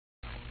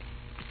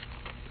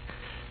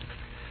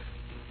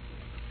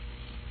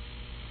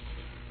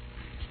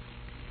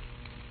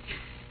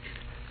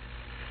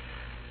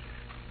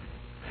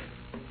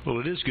Well,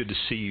 it is good to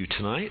see you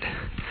tonight.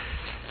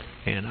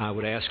 And I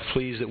would ask,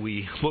 please, that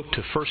we look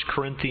to 1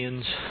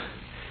 Corinthians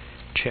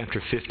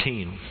chapter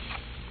 15.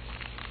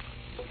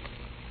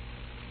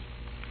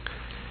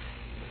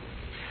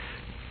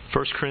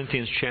 First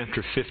Corinthians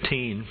chapter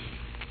 15.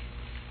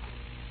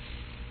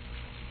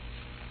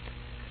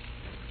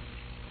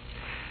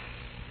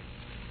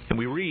 And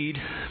we read,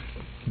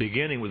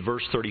 beginning with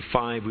verse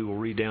 35, we will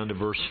read down to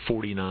verse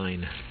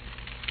 49.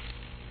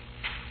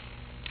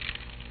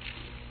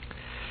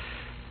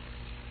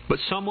 But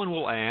someone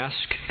will ask,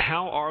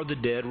 how are the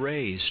dead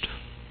raised?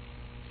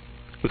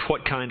 With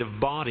what kind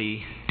of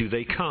body do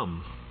they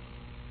come?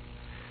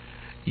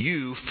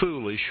 You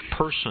foolish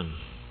person!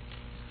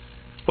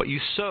 What you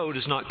sow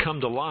does not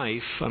come to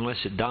life unless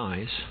it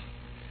dies.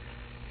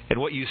 And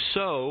what you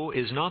sow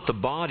is not the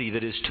body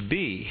that is to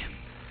be,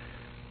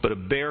 but a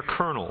bare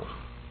kernel,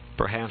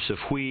 perhaps of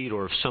wheat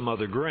or of some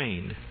other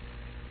grain.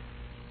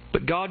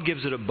 But God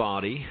gives it a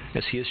body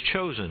as He has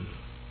chosen,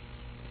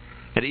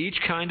 and each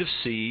kind of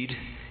seed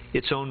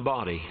its own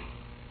body.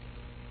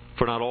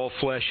 For not all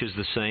flesh is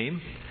the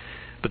same,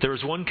 but there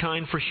is one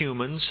kind for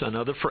humans,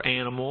 another for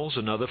animals,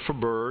 another for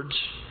birds,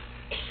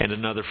 and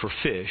another for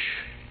fish.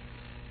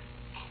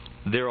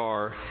 There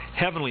are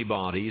heavenly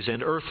bodies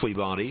and earthly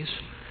bodies,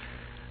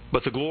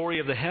 but the glory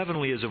of the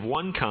heavenly is of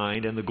one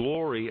kind, and the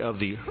glory of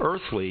the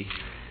earthly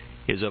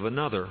is of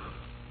another.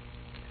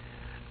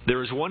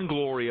 There is one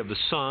glory of the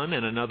sun,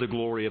 and another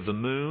glory of the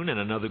moon, and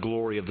another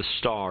glory of the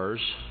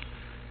stars.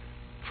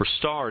 For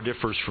star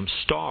differs from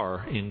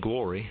star in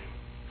glory.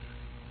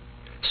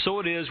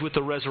 So it is with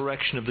the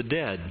resurrection of the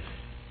dead.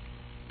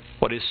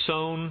 What is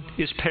sown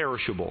is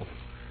perishable.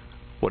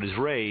 What is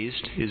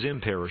raised is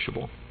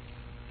imperishable.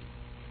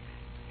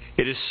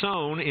 It is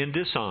sown in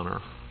dishonor.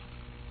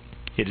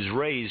 It is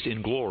raised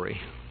in glory.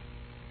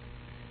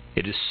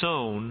 It is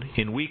sown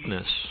in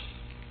weakness.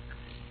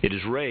 It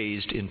is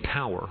raised in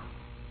power.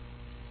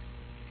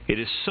 It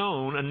is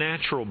sown a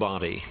natural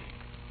body.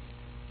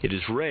 It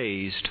is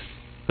raised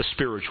a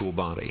spiritual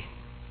body.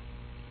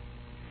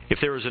 If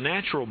there is a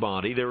natural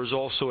body, there is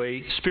also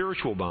a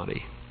spiritual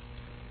body.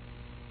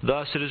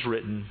 Thus it is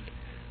written,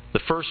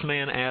 the first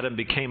man, Adam,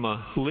 became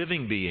a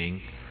living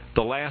being.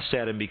 The last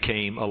Adam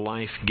became a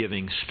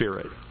life-giving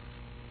spirit.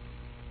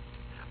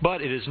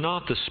 But it is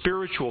not the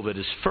spiritual that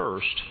is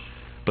first,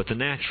 but the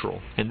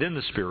natural, and then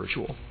the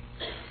spiritual.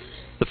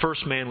 The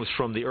first man was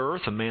from the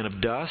earth, a man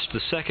of dust.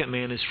 The second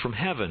man is from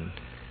heaven.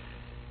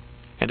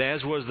 And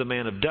as was the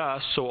man of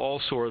dust, so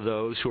also are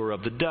those who are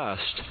of the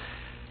dust.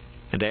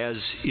 And as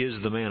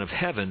is the man of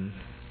heaven,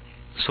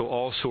 so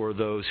also are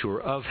those who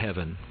are of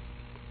heaven.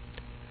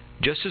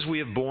 Just as we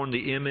have borne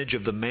the image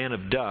of the man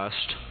of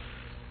dust,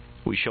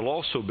 we shall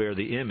also bear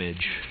the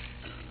image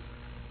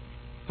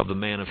of the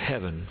man of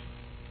heaven.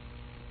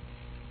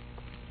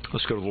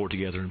 Let's go to the Lord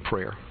together in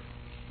prayer.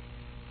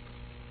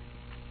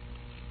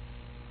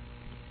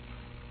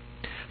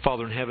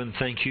 Father in heaven,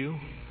 thank you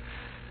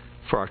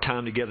for our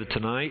time together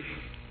tonight.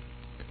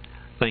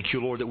 Thank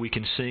you, Lord, that we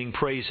can sing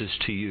praises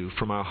to you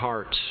from our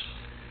hearts,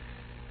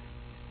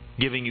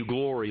 giving you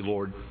glory,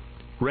 Lord,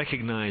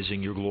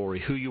 recognizing your glory,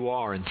 who you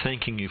are, and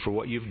thanking you for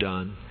what you've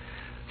done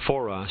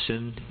for us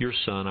in your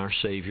Son, our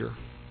Savior.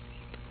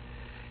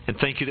 And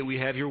thank you that we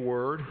have your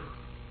Word,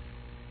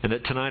 and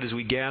that tonight as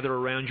we gather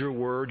around your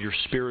Word, your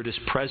Spirit is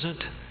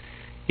present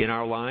in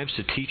our lives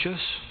to teach us.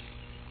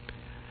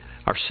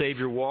 Our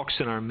Savior walks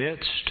in our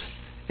midst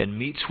and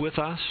meets with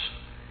us.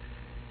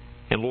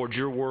 And Lord,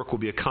 your work will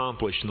be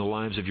accomplished in the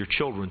lives of your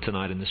children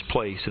tonight in this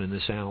place and in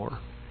this hour.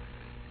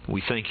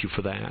 We thank you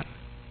for that.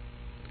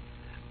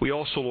 We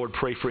also, Lord,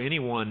 pray for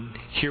anyone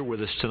here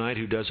with us tonight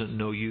who doesn't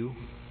know you.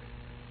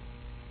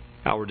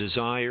 Our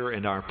desire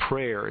and our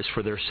prayer is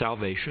for their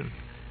salvation.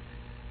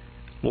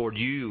 Lord,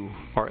 you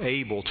are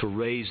able to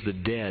raise the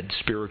dead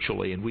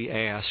spiritually, and we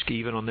ask,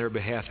 even on their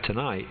behalf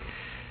tonight,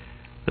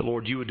 that,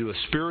 Lord, you would do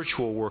a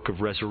spiritual work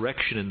of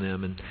resurrection in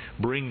them and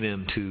bring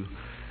them to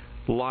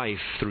life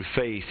through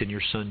faith in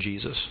your Son,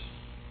 Jesus.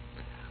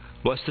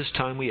 Bless this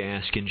time, we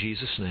ask, in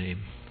Jesus'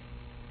 name.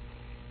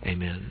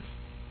 Amen.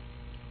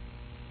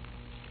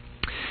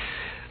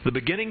 The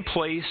beginning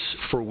place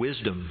for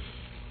wisdom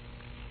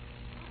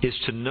is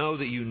to know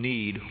that you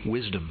need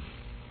wisdom.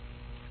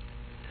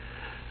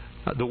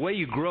 The way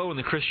you grow in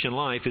the Christian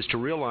life is to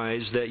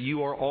realize that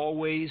you are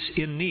always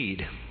in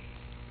need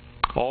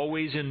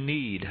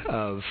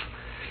of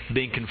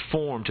being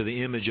conformed to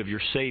the image of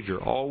your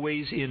Savior,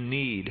 always in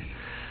need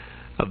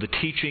of the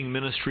teaching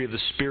ministry of the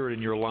Spirit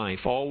in your life,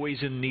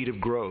 always in need of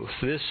growth.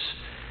 This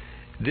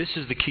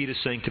is the key to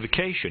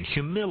sanctification,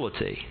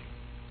 humility.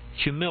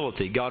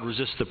 Humility. God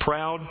resists the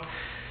proud.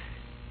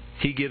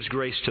 He gives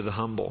grace to the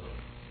humble.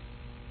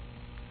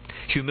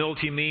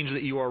 Humility means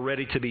that you are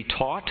ready to be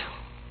taught.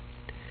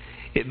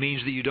 It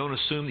means that you don't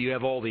assume that you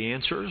have all the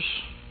answers.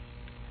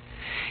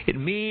 It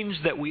means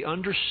that we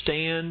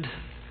understand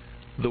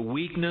the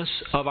weakness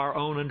of our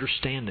own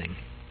understanding.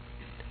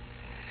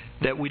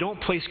 That we don't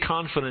place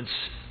confidence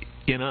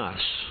in us.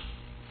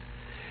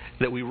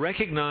 That we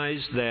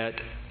recognize that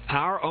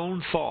our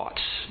own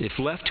thoughts, if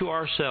left to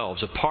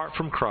ourselves apart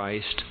from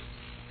Christ,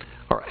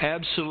 are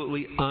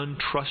absolutely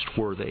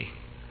untrustworthy.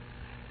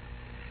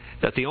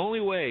 That the only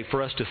way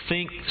for us to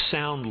think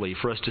soundly,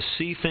 for us to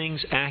see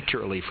things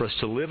accurately, for us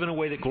to live in a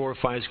way that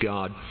glorifies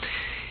God,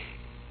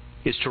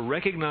 is to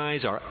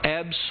recognize our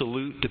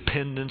absolute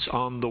dependence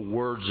on the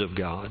words of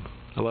God.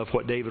 I love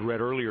what David read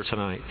earlier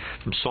tonight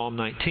from Psalm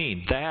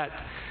 19.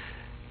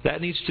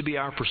 That needs to be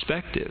our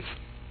perspective.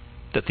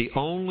 That the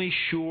only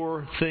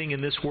sure thing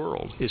in this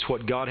world is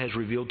what God has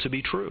revealed to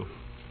be true.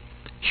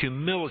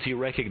 Humility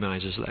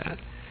recognizes that.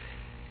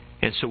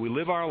 And so we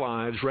live our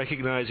lives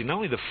recognizing not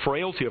only the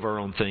frailty of our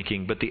own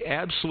thinking, but the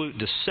absolute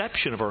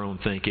deception of our own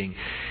thinking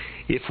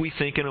if we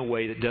think in a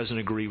way that doesn't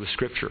agree with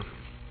Scripture.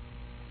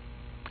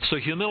 So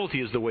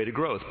humility is the way to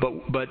growth.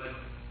 But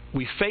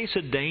we face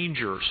a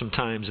danger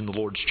sometimes in the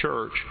Lord's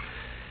church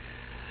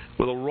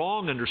with a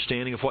wrong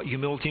understanding of what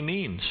humility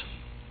means.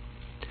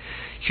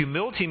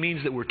 Humility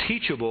means that we're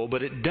teachable,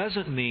 but it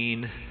doesn't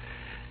mean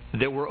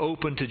that we're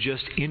open to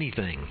just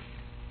anything.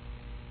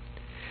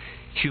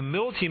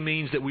 Humility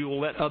means that we will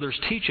let others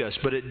teach us,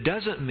 but it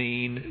doesn't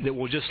mean that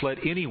we'll just let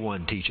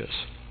anyone teach us.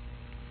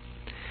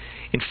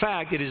 In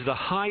fact, it is the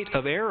height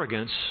of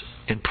arrogance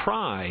and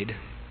pride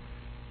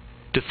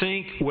to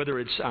think, whether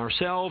it's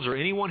ourselves or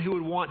anyone who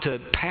would want to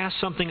pass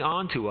something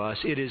on to us,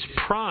 it is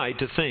pride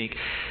to think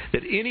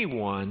that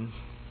anyone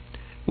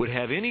would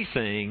have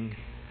anything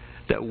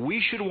that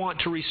we should want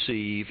to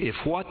receive if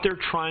what they're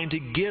trying to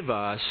give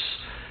us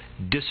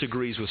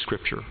disagrees with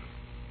Scripture.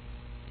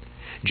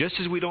 Just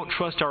as we don't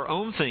trust our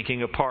own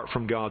thinking apart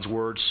from God's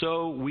Word,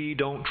 so we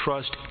don't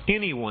trust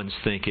anyone's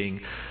thinking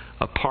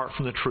apart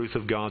from the truth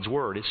of God's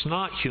Word. It's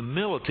not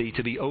humility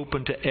to be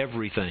open to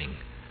everything.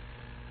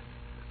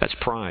 That's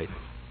pride.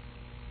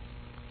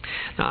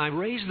 Now, I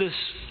raise this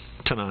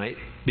tonight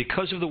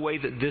because of the way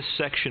that this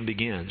section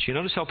begins. You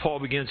notice how Paul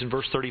begins in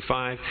verse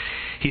 35?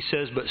 He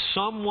says, "But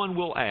someone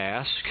will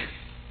ask,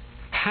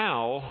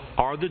 how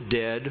are the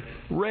dead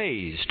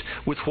raised?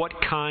 With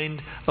what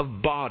kind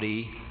of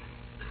body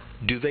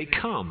do they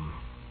come?"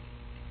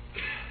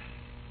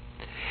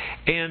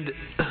 And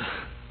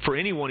for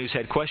anyone who's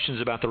had questions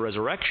about the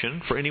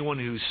resurrection, for anyone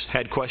who's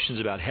had questions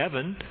about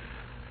heaven,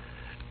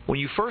 when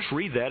you first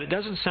read that, it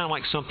doesn't sound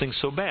like something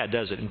so bad,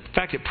 does it? In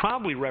fact, it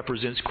probably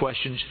represents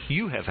questions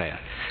you have had,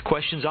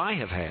 questions I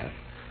have had.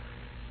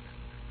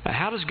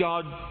 How does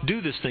God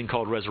do this thing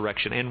called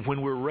resurrection? And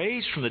when we're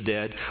raised from the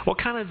dead, what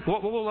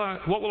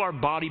will our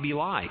body be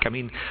like? I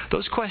mean,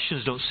 those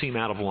questions don't seem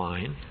out of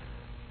line.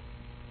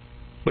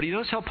 But you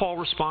notice how Paul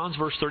responds,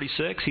 verse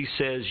 36? He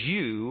says,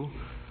 "You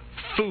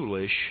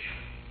foolish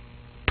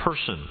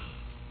person."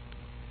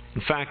 In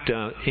fact,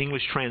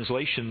 English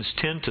translations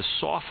tend to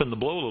soften the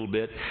blow a little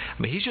bit.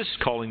 I mean, he's just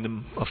calling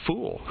them a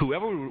fool.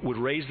 Whoever would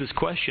raise this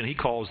question, he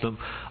calls them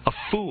a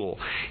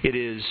fool. It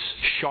is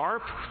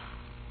sharp.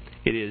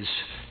 It is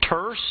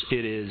terse.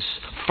 It is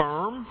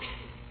firm.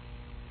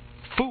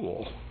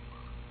 Fool.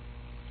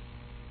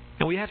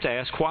 And we have to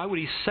ask, why would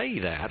he say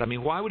that? I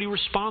mean, why would he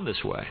respond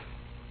this way?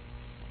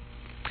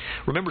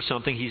 Remember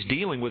something, he's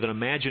dealing with an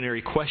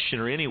imaginary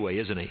questioner anyway,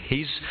 isn't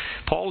he?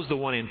 Paul is the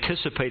one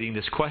anticipating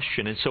this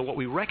question. And so what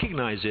we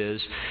recognize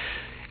is,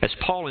 as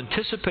Paul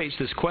anticipates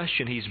this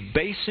question, he's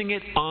basing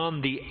it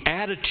on the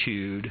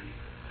attitude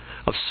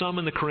of some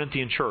in the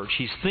Corinthian church.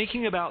 He's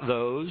thinking about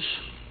those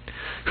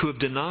who have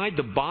denied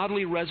the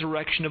bodily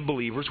resurrection of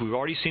believers. We've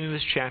already seen in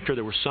this chapter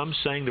there were some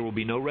saying there will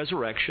be no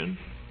resurrection.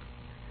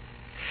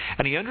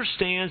 And he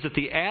understands that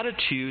the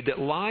attitude that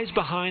lies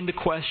behind the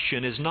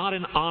question is not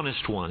an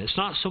honest one. It's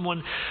not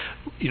someone,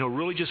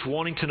 really just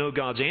wanting to know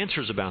God's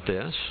answers about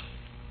this.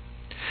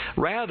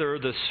 Rather,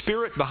 the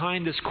spirit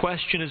behind this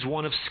question is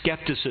one of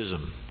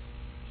skepticism.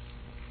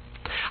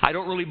 I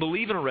don't really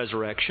believe in a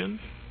resurrection.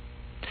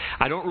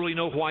 I don't really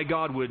know why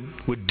God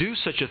would do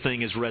such a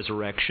thing as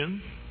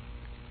resurrection.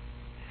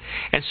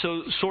 And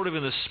so, sort of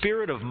in the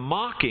spirit of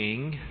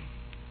mocking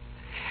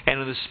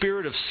and in the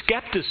spirit of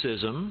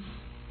skepticism,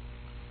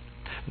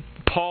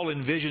 Paul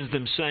envisions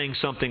them saying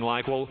something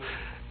like, well,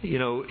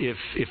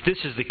 if this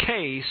is the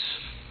case,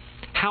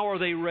 how are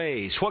they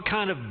raised? What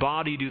kind of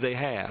body do they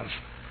have?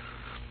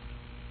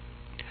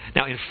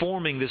 Now,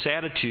 informing this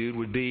attitude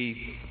would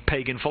be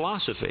pagan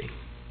philosophy,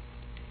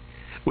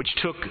 which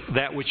took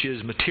that which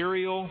is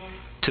material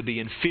to be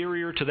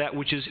inferior to that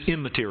which is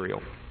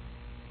immaterial.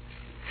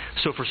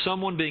 So for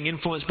someone being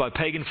influenced by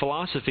pagan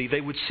philosophy,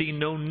 they would see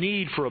no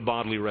need for a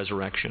bodily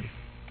resurrection.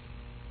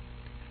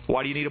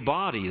 Why do you need a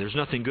body? There's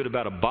nothing good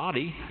about a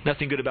body,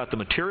 nothing good about the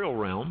material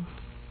realm.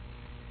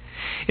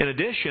 In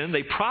addition,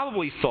 they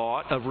probably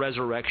thought of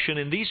resurrection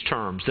in these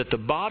terms, that the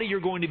body you're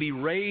going to be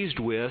raised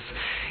with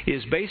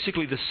is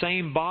basically the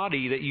same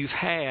body that you've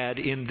had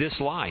in this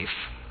life.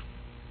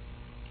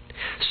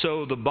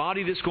 So the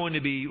body that's going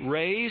to be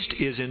raised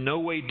is in no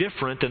way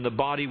different than the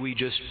body we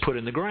just put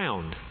in the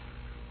ground.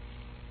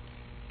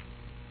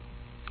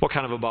 What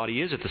kind of a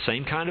body is it? The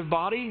same kind of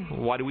body?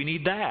 Why do we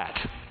need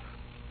that?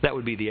 That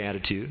would be the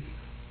attitude.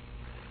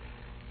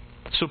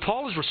 So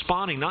Paul is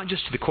responding not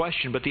just to the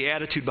question, but the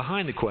attitude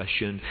behind the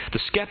question, the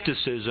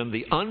skepticism,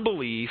 the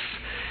unbelief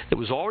that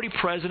was already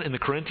present in the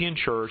Corinthian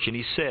church, and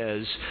he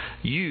says,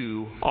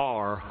 you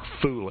are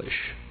foolish.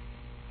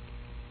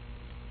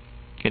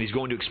 And he's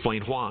going to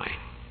explain why.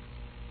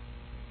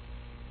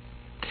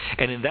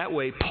 And in that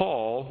way,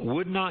 Paul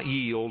would not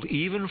yield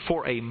even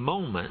for a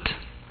moment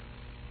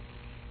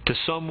to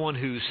someone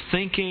who's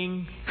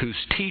thinking, who's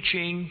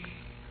teaching,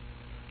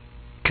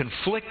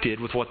 conflicted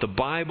with what the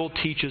Bible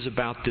teaches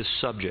about this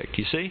subject.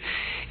 You see,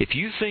 if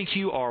you think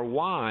you are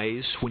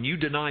wise when you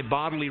deny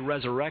bodily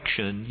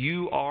resurrection,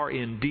 you are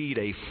indeed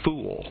a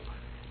fool,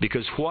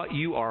 because what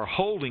you are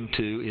holding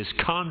to is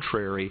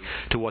contrary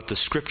to what the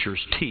Scriptures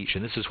teach,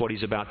 and this is what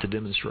he's about to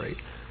demonstrate.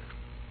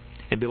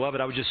 And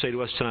beloved, I would just say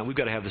to us tonight, we've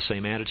got to have the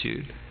same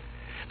attitude,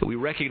 that we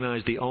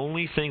recognize the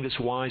only thing that's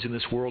wise in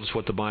this world is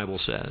what the Bible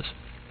says.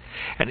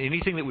 And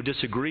anything that would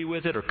disagree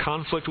with it or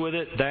conflict with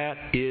it,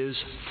 that is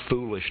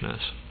foolishness.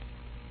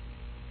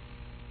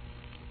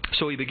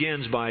 So he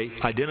begins by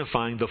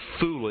identifying the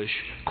foolish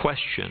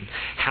question.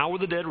 How were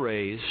the dead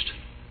raised?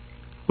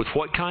 With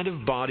what kind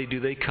of body do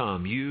they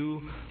come?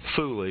 You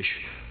foolish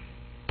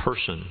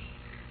person.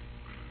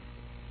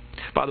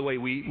 By the way,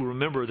 we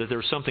remember that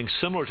there's something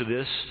similar to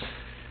this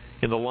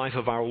in the life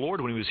of our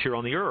Lord when he was here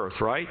on the earth,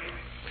 right?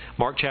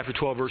 Mark chapter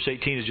 12, verse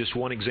 18 is just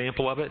one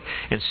example of it.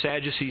 And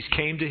Sadducees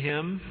came to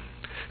him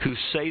who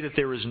say that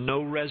there is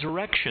no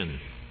resurrection.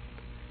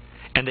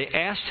 And they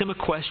asked him a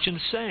question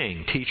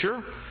saying,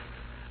 Teacher,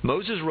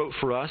 Moses wrote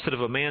for us that if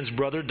a man's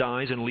brother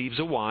dies and leaves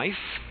a wife,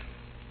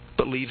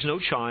 but leaves no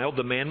child,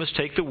 the man must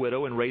take the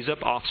widow and raise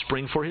up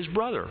offspring for his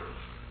brother.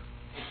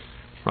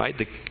 Right?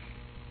 The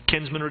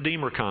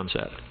kinsman-redeemer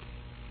concept.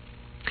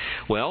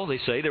 Well, they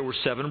say there were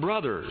 7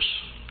 brothers.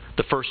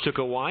 The first took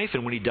a wife,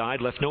 and when he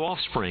died, left no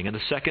offspring. And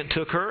the second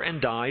took her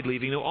and died,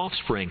 leaving no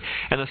offspring.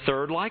 And the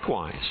third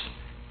likewise.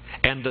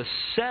 And the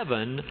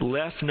 7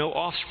 left no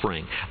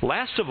offspring.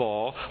 Last of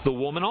all, the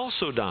woman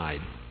also died.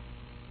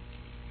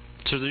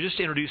 So they're just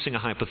introducing a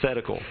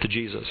hypothetical to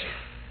Jesus.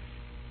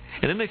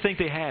 And then they think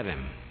they have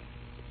him.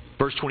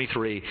 Verse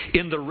 23,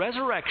 in the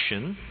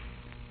resurrection,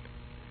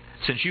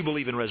 since you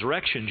believe in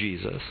resurrection,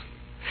 Jesus,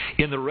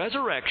 in the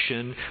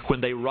resurrection,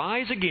 when they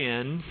rise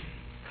again,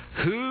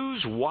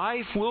 whose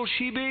wife will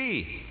she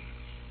be?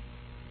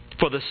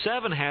 For the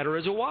 7 had her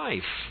as a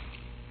wife.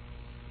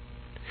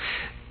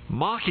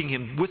 Mocking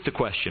him with the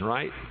question,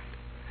 right?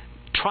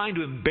 Trying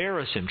to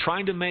embarrass him,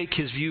 trying to make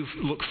his view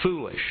look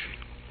foolish.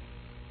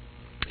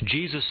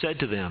 Jesus said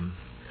to them,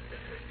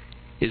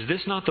 is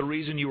this not the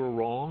reason you were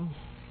wrong?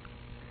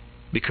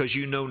 Because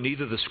you know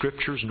neither the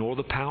Scriptures nor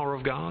the power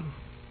of God?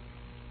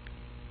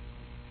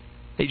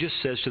 He just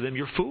says to them,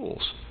 you're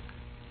fools.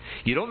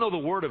 You don't know the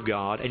Word of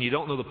God, and you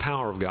don't know the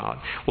power of God.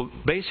 Well,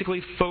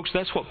 basically, folks,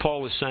 that's what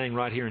Paul is saying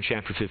right here in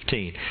chapter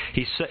 15.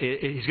 He's going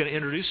to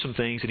introduce some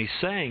things, and he's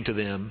saying to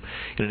them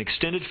in an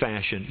extended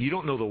fashion, you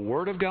don't know the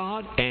Word of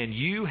God, and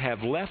you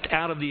have left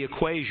out of the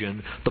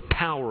equation the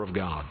power of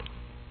God.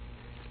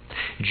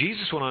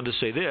 Jesus went on to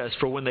say this,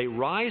 for when they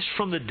rise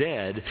from the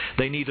dead,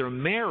 they neither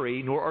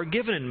marry nor are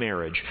given in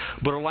marriage,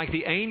 but are like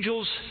the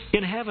angels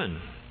in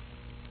heaven.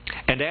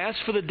 And as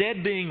for the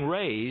dead being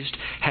raised,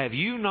 have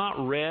you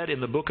not read in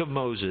the book of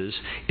Moses,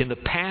 in the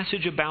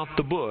passage about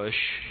the bush,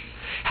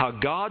 how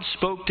God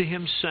spoke to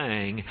him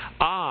saying,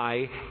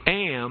 I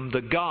am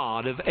the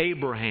God of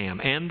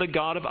Abraham, and the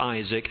God of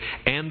Isaac,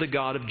 and the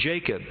God of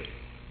Jacob.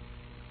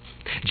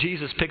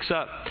 Jesus picks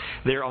up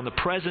there on the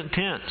present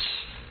tense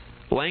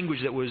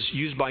language that was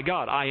used by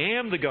God. I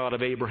am the God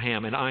of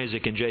Abraham and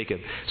Isaac and Jacob.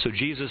 So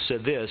Jesus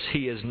said this,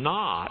 he is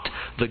not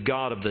the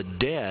God of the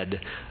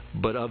dead,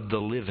 but of the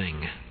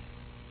living.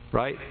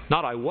 Right?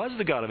 Not I was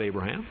the God of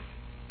Abraham,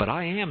 but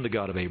I am the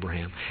God of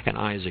Abraham and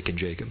Isaac and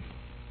Jacob.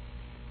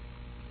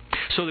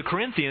 So the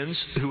Corinthians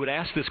who would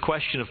ask this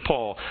question of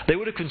Paul, they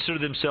would have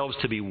considered themselves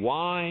to be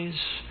wise.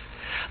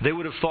 They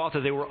would have thought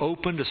that they were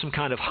open to some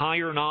kind of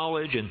higher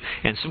knowledge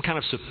and some kind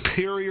of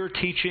superior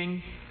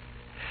teaching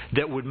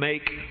that would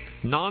make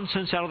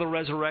nonsense out of the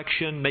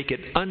resurrection, make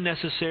it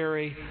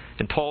unnecessary.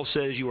 And Paul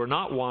says, you are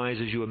not wise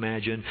as you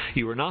imagine.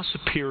 You are not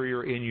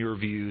superior in your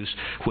views.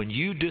 When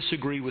you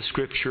disagree with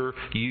Scripture,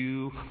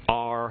 you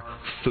are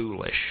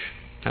foolish.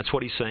 That's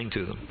what he's saying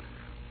to them.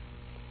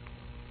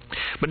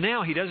 But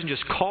now he doesn't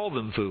just call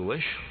them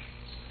foolish.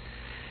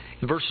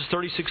 In verses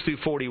 36 through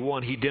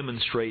 41, he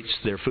demonstrates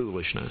their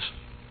foolishness.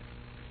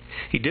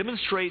 He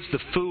demonstrates the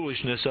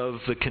foolishness of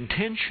the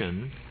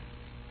contention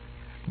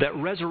that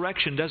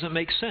resurrection doesn't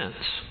make sense.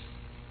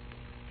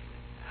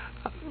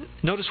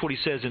 Notice what he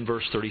says in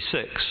verse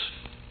 36.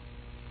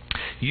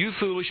 You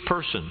foolish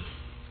person,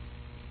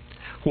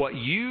 what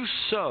you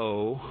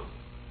sow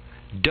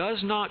does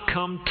not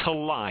come to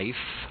life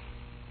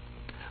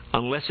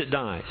unless it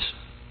dies.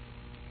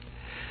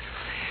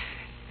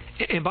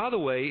 And by the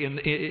way,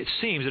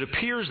 it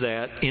appears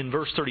that in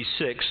verse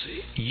 36,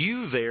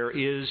 you there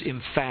is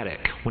emphatic.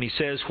 When he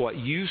says what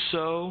you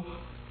sow,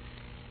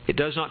 it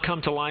does not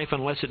come to life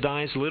unless it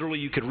dies. Literally,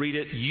 you could read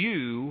it,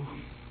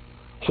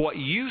 what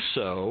you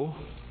sow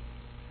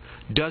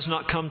does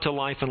not come to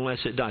life unless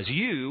it dies.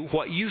 You,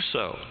 what you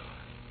sow.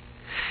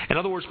 In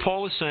other words,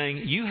 Paul is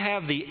saying, you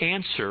have the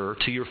answer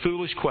to your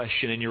foolish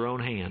question in your own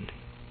hand.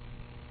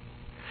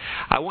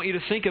 I want you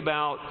to think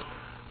about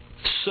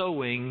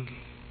sowing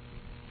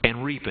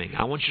and reaping.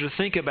 I want you to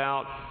think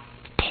about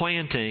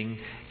planting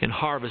and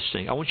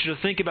harvesting. I want you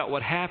to think about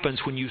what happens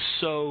when you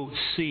sow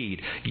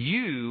seed.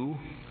 You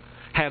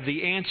have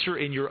the answer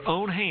in your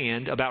own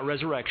hand about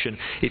resurrection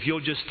if you'll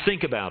just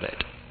think about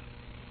it.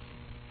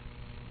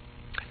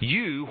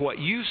 You, what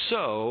you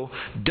sow,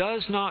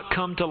 does not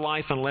come to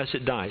life unless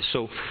it dies.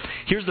 So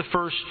here's the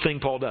first thing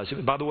Paul does.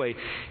 By the way,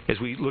 as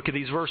we look at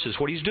these verses,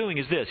 what he's doing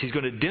is this. He's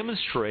going to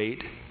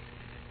demonstrate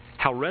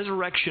how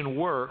resurrection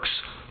works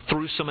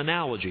through some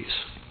analogies.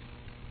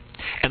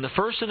 And the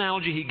first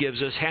analogy he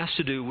gives us has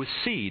to do with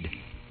seed.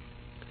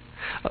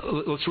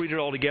 Let's read it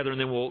all together and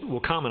then we'll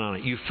comment on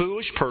it. You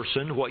foolish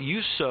person, what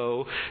you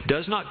sow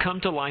does not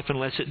come to life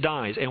unless it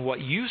dies. And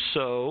what you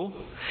sow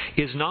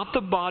is not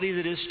the body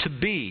that is to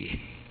be,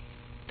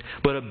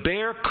 but a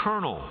bare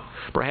kernel,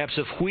 perhaps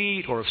of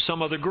wheat or of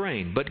some other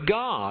grain. But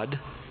God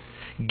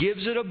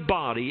gives it a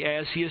body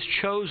as He has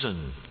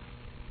chosen.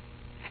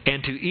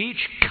 And to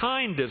each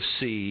kind of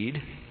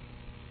seed,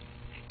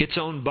 its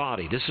own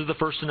body. This is the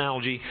first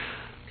analogy,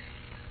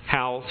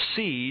 how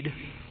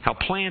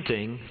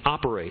planting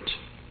operates.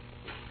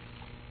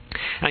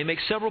 Now, he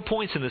makes several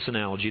points in this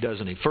analogy,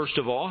 doesn't he? First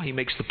of all, he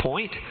makes the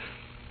point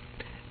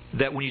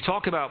that when you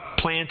talk about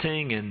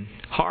planting and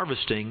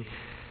harvesting,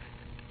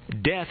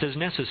 death is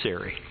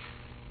necessary.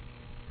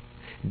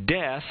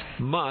 Death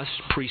must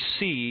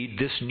precede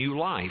this new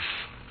life.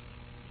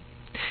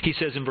 He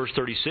says in verse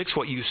 36,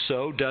 what you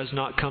sow does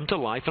not come to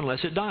life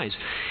unless it dies.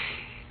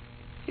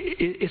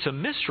 It's a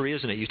mystery,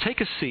 isn't it? You take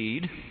a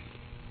seed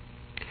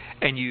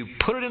and you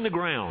put it in the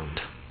ground.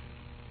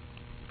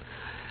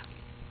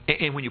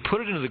 And when you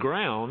put it into the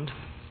ground,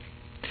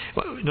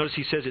 notice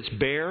he says it's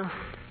bare.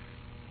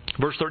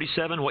 Verse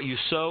 37, what you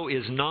sow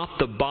is not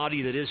the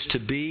body that is to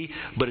be,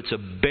 but it's a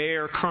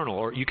bare kernel.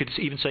 Or you could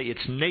even say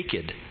it's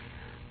naked.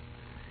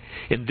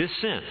 In this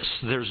sense,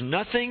 there's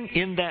nothing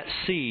in that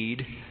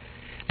seed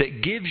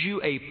that gives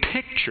you a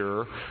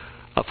picture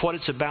of what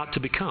it's about to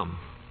become.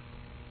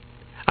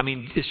 I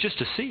mean, it's just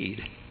a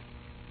seed.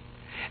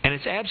 And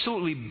it's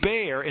absolutely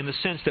bare in the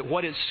sense that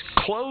what its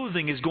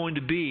clothing is going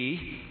to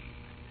be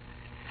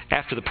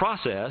after the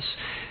process,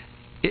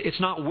 it's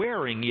not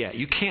wearing yet.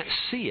 You can't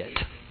see it.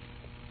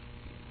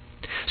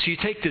 So you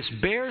take this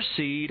bare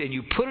seed and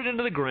you put it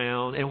into the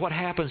ground, and what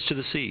happens to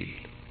the seed?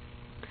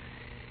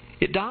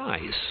 It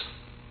dies.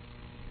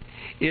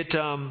 It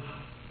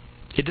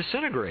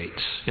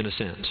disintegrates, in a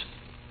sense.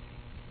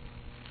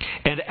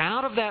 And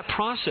out of that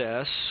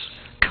process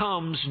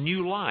comes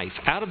new life.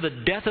 Out of the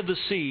death of the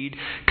seed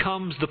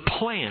comes the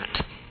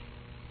plant.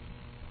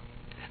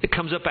 It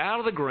comes up out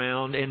of the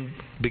ground and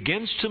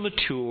begins to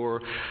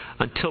mature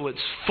until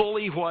it's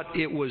fully what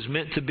it was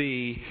meant to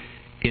be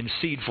in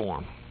seed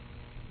form.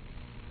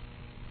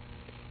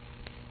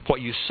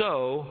 What you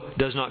sow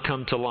does not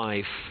come to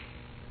life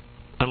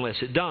unless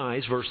it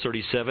dies, verse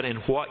 37, and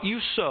what you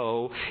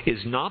sow is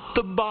not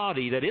the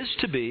body that is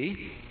to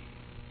be,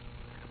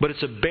 but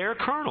it's a bare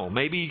kernel.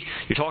 Maybe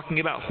you're talking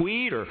about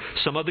wheat or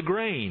some other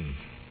grain.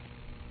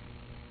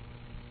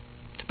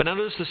 But now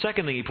notice the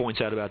second thing he points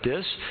out about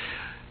this.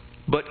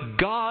 But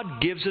God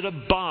gives it a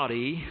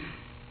body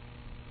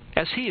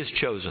as He has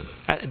chosen.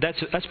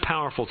 That's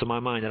powerful to my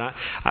mind, and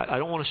I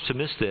don't want us to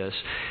miss this,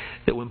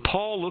 that when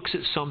Paul looks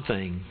at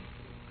something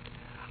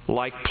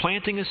like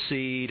planting a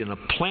seed and a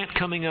plant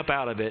coming up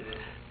out of it,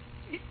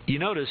 you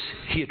notice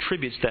he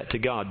attributes that to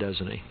God,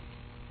 doesn't he?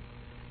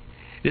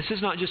 This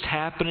is not just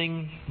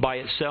happening by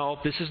itself.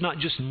 This is not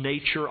just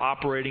nature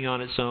operating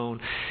on its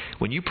own.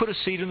 When you put a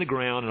seed in the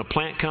ground and a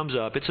plant comes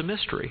up, it's a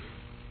mystery.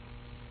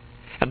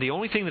 And the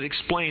only thing that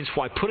explains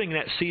why putting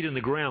that seed in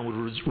the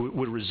ground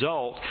would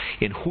result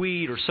in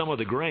wheat or some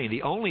other grain,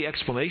 the only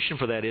explanation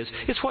for that is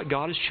it's what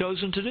God has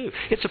chosen to do.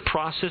 It's a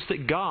process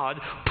that God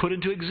put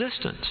into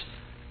existence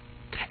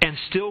and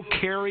still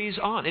carries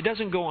on. It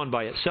doesn't go on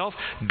by itself.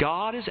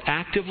 God is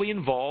actively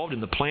involved in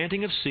the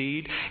planting of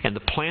seed and the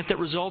plant that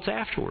results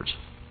afterwards.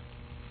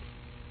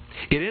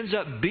 It ends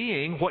up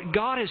being what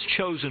God has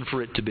chosen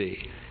for it to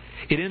be.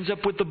 It ends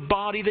up with the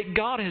body that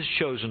God has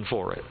chosen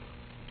for it.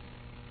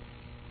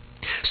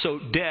 So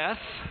death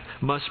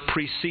must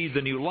precede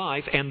the new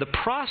life, and the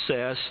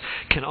process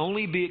can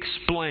only be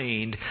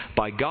explained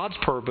by God's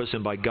purpose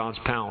and by God's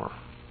power.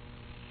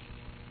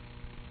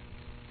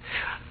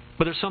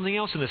 But there's something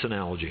else in this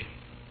analogy.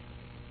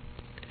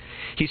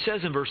 He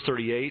says in verse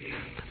 38,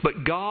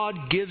 but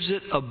God gives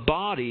it a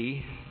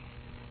body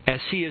as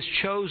He has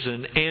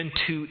chosen, and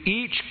to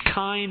each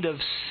kind of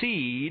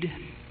seed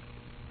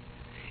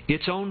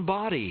its own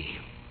body.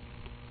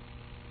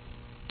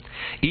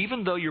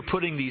 Even though you're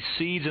putting these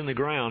seeds in the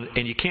ground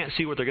and you can't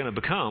see what they're going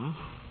to become,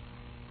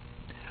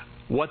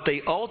 what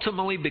they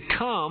ultimately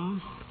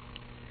become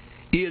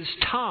is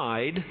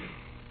tied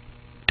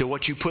to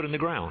what you put in the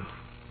ground.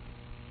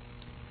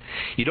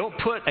 You don't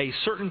put a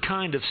certain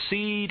kind of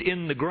seed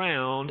in the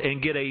ground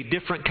and get a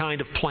different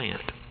kind of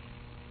plant.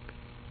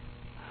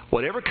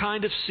 Whatever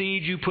kind of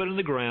seed you put in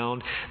the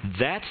ground,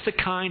 that's the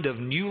kind of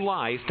new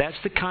life, that's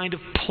the kind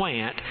of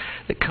plant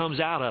that comes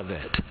out of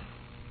it.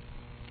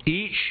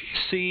 Each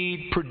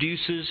seed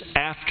produces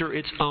after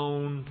its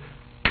own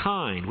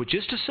kind, which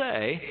is to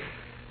say,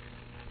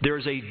 there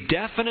is a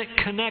definite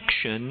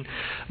connection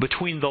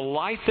between the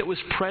life that was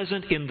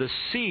present in the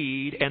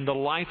seed and the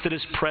life that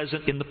is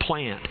present in the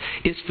plant.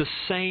 It's the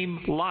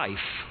same life.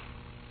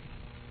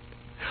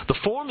 The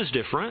form is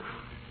different,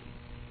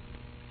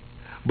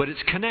 but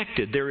it's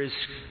connected. There is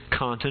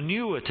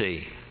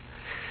continuity.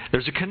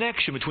 There's a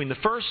connection between the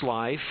first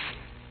life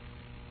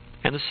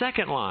and the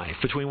second life,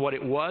 between what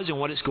it was and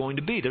what it's going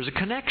to be. There's a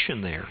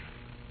connection there.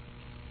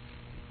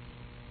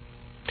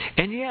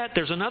 And yet,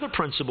 there's another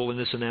principle in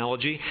this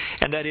analogy,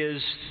 and that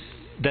is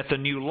that the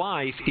new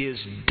life is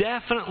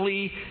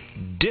definitely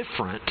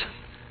different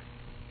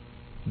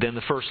than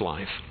the first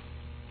life.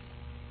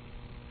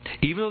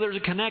 Even though there's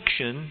a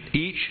connection,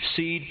 each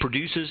seed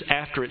produces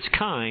after its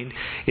kind,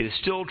 it is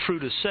still true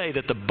to say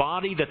that the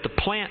body that the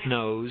plant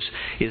knows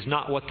is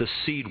not what the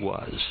seed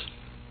was.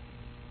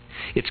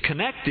 It's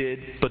connected,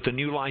 but the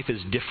new life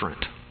is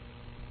different.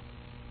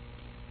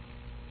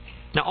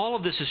 Now, all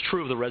of this is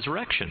true of the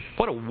resurrection.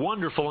 What a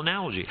wonderful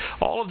analogy.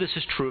 All of this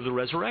is true of the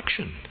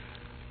resurrection.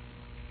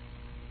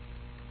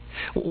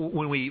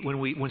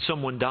 When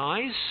someone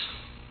dies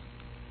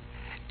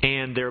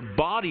and their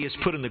body is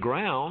put in the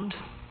ground,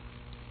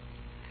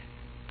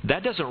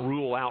 that doesn't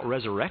rule out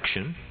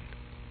resurrection.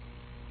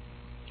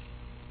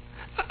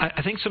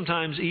 I think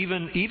sometimes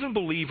even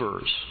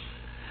believers,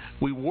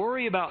 we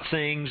worry about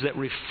things that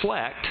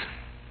reflect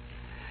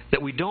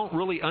that we don't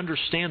really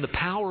understand the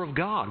power of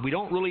God. We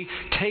don't really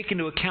take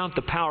into account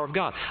the power of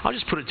God. I'll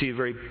just put it to you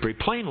very, very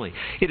plainly.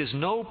 It is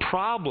no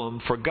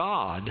problem for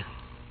God,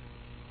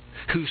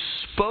 who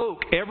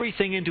spoke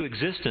everything into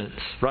existence,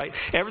 right?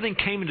 Everything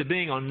came into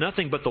being on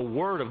nothing but the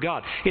Word of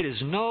God. It is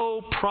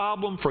no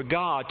problem for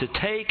God to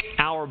take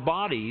our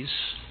bodies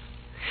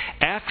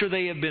after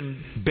they have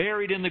been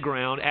buried in the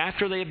ground,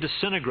 after they have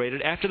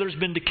disintegrated, after there's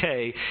been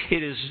decay.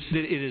 It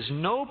is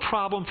no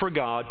problem for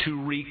God to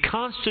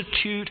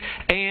reconstitute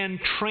and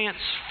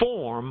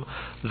transform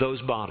those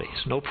bodies.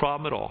 No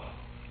problem at all.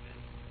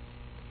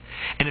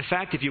 And in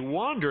fact, if you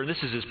wonder, and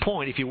this is his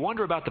point, if you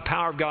wonder about the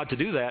power of God to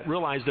do that,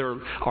 realize there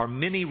are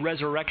many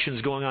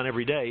resurrections going on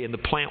every day in the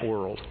plant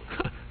world.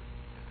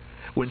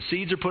 When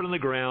seeds are put in the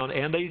ground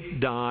and they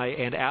die,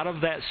 and out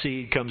of that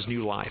seed comes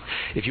new life.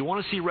 If you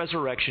want to see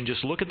resurrection,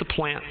 just look at the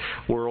plant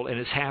world, and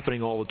it's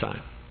happening all the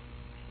time.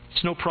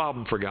 It's no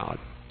problem for God.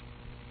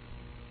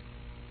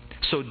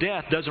 So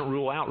death doesn't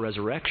rule out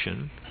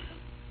resurrection.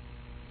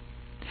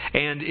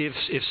 And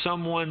if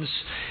someone's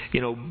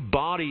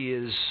body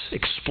is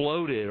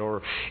exploded,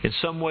 or in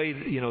some way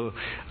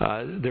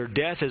their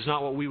death is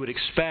not what we would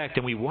expect,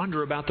 and we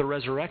wonder about the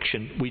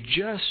resurrection, we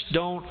just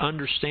don't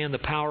understand the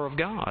power of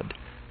God.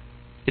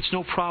 It's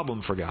no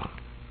problem for God.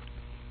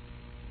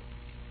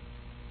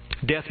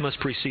 Death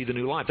must precede the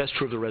new life. That's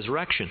true of the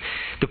resurrection.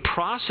 The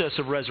process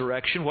of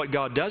resurrection, what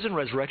God does in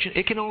resurrection,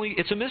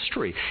 it's a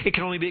mystery. It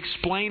can only be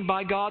explained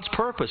by God's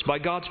purpose, by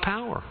God's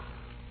power.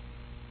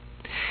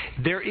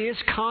 There is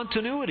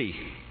continuity.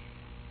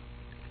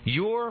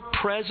 Your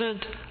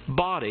present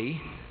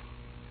body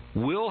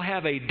will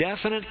have a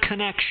definite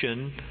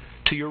connection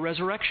to your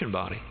resurrection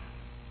body.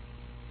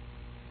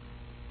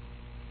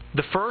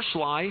 The first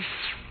life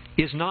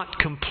is not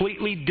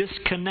completely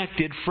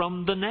disconnected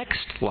from the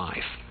next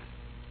life.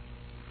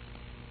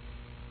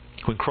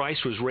 When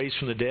Christ was raised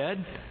from the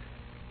dead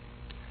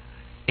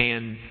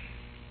and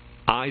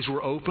eyes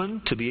were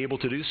opened to be able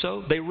to do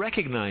so, they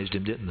recognized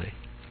Him, didn't they?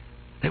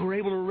 They were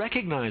able to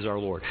recognize our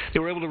Lord. They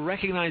were able to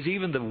recognize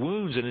even the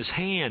wounds in His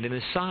hand and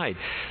His side.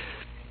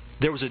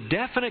 There was a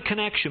definite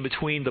connection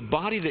between the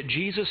body that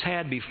Jesus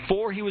had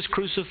before He was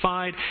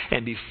crucified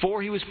and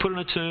before He was put in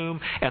a tomb,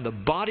 and the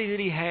body that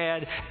He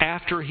had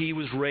after He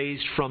was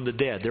raised from the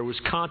dead. There was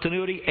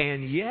continuity,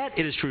 and yet,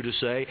 it is true to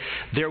say,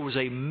 there was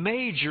a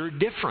major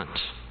difference.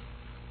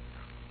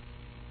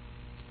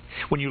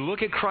 When you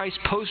look at Christ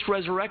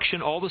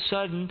post-resurrection, all of a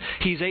sudden,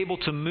 He's able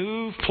to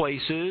move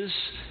places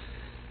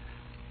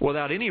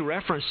without any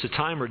reference to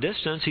time or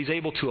distance. He's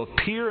able to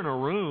appear in a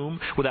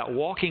room without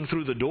walking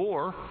through the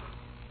door.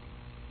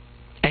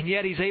 And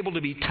yet He's able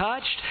to be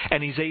touched,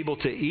 and He's able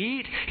to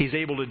eat. He's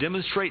able to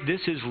demonstrate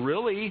this is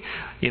really,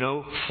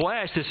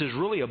 flesh. This is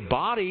really a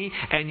body.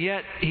 And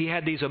yet He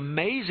had these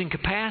amazing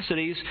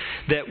capacities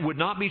that would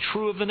not be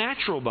true of the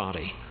natural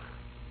body.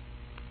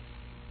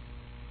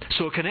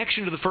 So a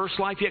connection to the first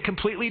life, yet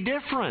completely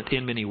different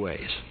in many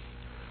ways.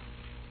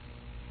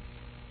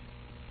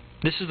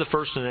 This is the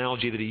first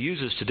analogy that he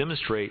uses to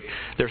demonstrate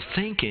their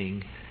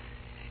thinking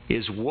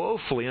is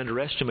woefully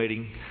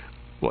underestimating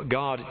what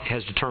God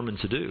has determined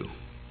to do.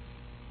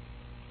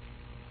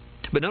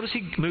 But notice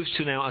he moves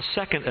to now a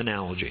second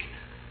analogy.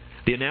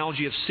 The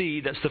analogy of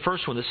seed, that's the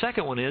first one. The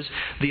second one is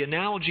the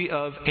analogy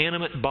of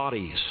animate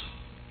bodies.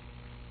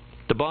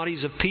 the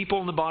bodies of people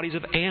and the bodies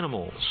of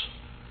animals.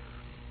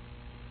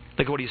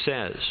 Look at what he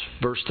says,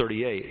 verse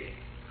 38.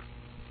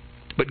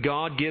 But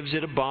God gives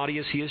it a body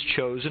as He has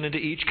chosen, and to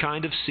each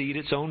kind of seed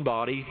its own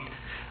body.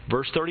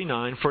 Verse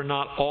 39, for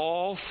not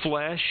all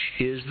flesh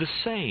is the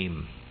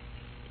same.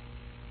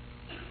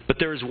 But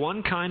there is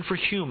one kind for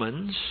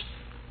humans,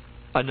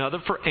 another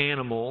for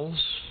animals,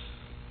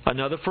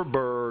 another for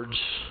birds,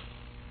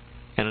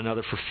 and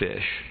another for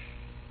fish.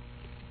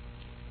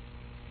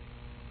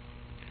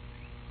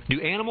 Do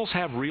animals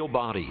have real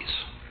bodies?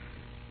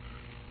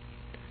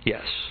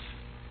 Yes.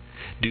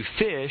 Do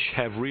fish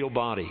have real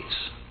bodies?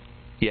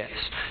 Yes.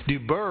 Do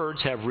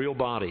birds have real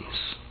bodies?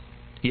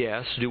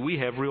 Yes. Do we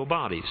have real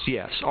bodies?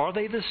 Yes. Are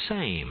they the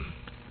same?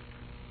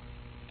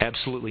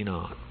 Absolutely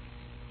not.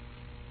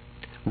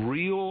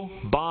 Real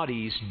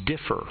bodies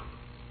differ.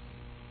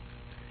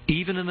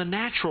 Even in the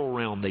natural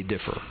realm, they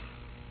differ.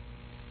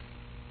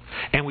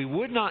 And we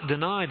would not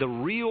deny the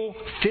real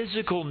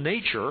physical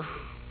nature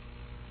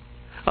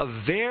of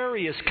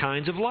various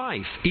kinds of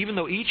life. Even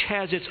though each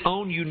has its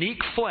own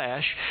unique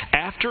flesh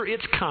after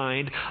its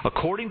kind,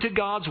 according to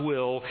God's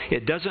will,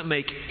 it doesn't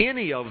make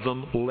any of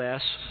them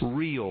less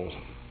real.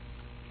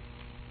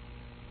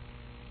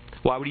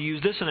 Why would he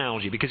use this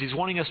analogy? Because he's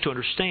wanting us to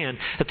understand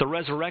that the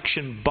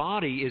resurrection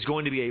body is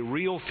going to be a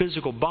real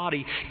physical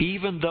body,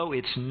 even though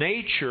its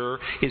nature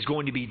is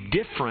going to be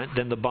different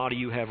than the body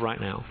you have right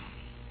now.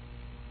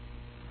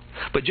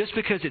 But just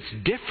because it's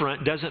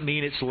different doesn't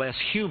mean it's less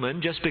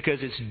human. Just because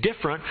it's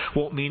different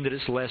won't mean that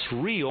it's less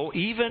real.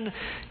 Even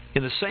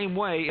in the same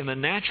way, in the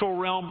natural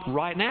realm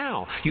right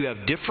now, you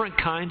have different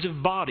kinds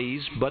of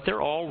bodies, but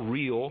they're all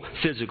real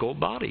physical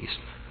bodies.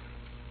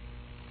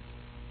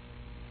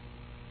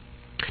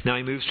 Now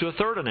he moves to a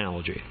third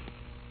analogy,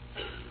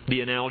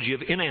 the analogy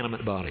of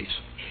inanimate bodies.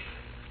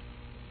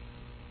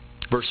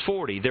 Verse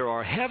 40, there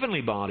are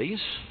heavenly bodies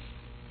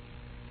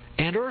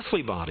and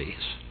earthly bodies.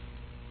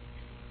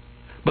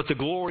 But the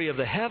glory of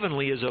the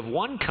heavenly is of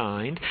one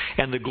kind,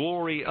 and the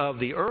glory of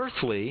the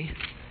earthly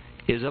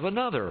is of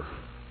another.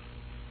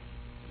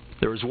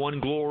 There is one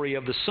glory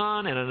of the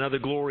sun, and another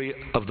glory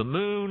of the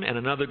moon, and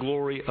another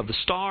glory of the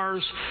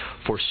stars,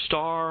 for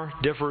star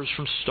differs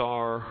from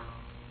star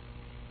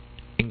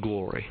in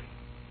glory.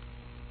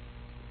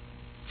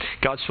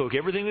 God spoke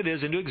everything that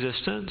is into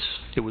existence.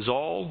 It was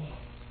all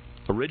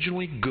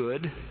originally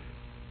good.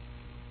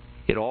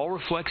 It all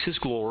reflects His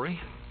glory.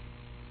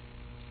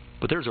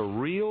 But there's a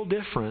real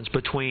difference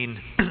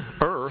between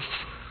Earth,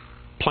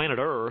 planet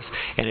Earth,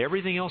 and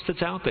everything else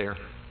that's out there.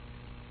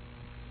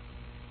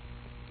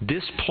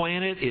 This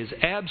planet is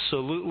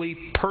absolutely,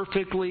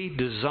 perfectly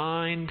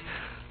designed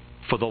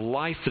for the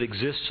life that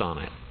exists on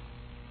it.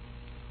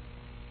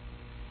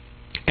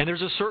 And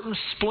there's a certain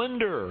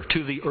splendor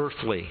to the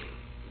earthly.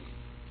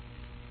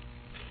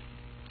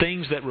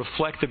 Things that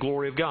reflect the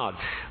glory of God.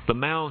 The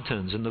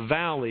mountains and the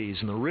valleys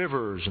and the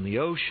rivers and the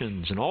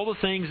oceans and all the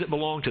things that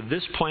belong to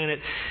this planet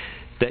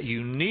that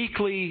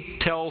uniquely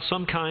tell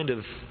some kind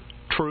of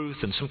truth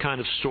and some kind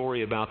of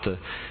story about the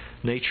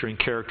nature and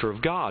character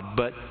of God.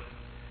 But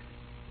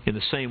in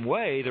the same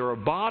way, there are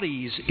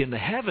bodies in the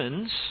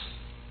heavens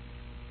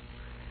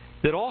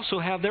that also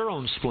have their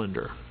own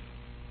splendor.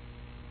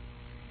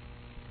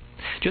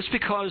 Just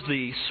because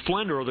the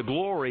splendor or the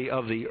glory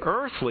of the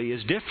earthly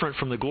is different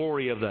from the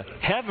glory of the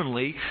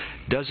heavenly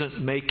doesn't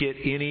make it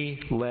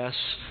any less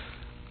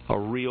a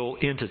real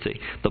entity.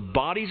 The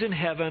bodies in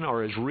heaven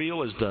are as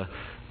real as the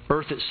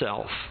earth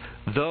itself,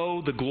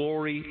 though the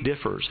glory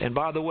differs. And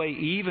by the way,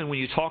 even when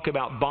you talk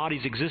about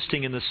bodies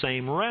existing in the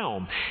same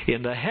realm,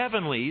 in the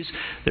heavenlies,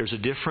 there's a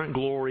different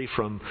glory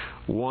from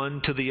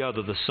one to the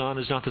other. The sun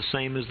is not the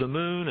same as the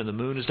moon, and the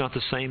moon is not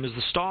the same as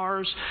the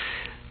stars.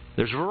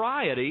 There's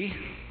variety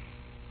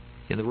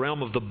in the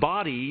realm of the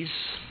bodies,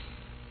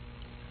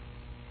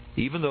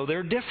 even though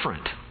they're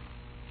different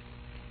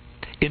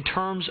in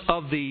terms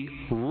of the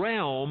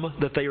realm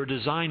that they are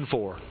designed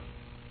for.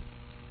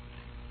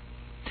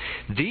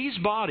 These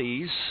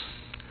bodies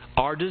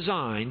are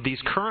designed, these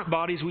current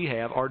bodies we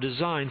have are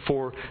designed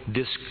for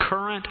this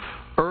current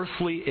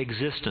earthly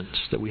existence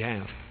that we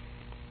have.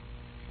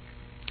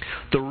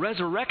 The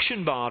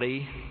resurrection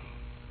body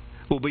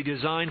will be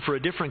designed for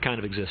a different kind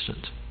of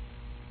existence.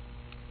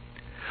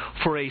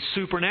 For a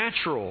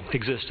supernatural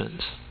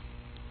existence.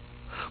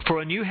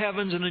 For a new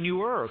heavens and a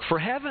new earth. For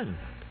heaven.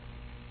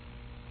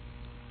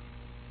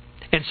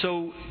 And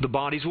so the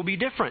bodies will be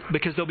different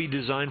because they'll be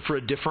designed for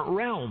a different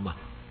realm.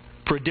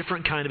 For a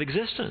different kind of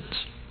existence.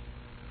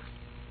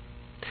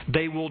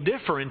 They will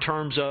differ in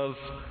terms of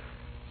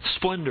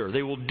splendor.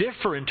 They will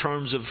differ in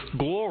terms of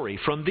glory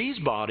from these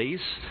bodies.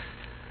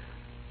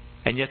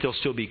 And yet there'll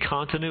still be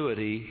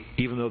continuity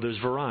even though there's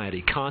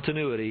variety.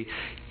 Continuity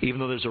even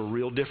though there's a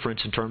real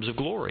difference in terms of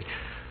glory.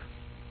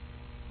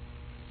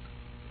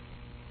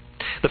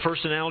 The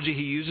first analogy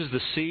he uses, the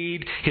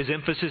seed, his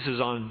emphasis is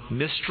on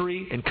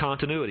mystery and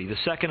continuity. The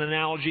second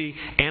analogy,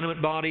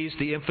 animate bodies,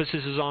 the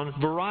emphasis is on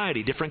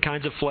variety, different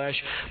kinds of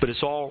flesh, but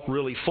it's all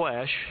really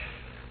flesh.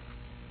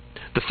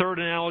 The third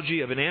analogy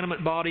of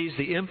inanimate bodies,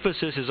 the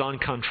emphasis is on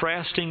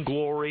contrasting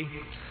glory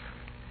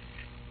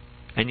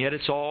And yet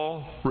it's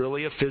all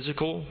really a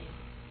physical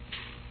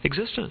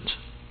existence.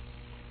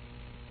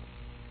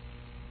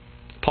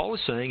 Paul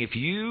is saying if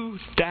you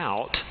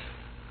doubt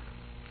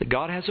that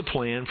God has a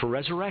plan for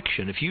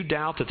resurrection, if you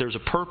doubt that there's a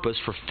purpose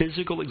for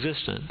physical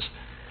existence,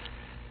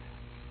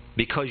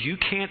 because you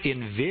can't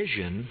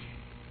envision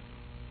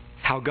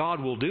how God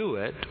will do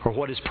it or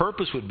what His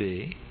purpose would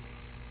be,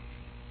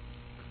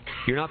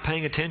 you're not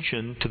paying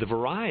attention to the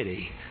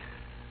variety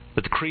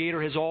that the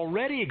Creator has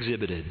already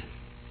exhibited.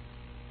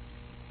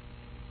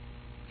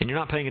 And you're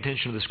not paying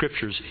attention to the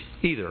Scriptures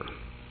either.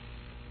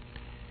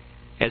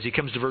 As he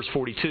comes to verse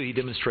 42, he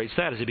demonstrates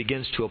that as he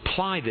begins to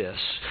apply this.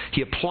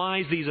 He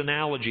applies these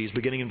analogies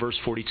beginning in verse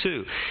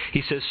 42.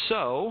 He says,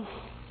 so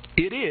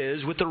it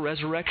is with the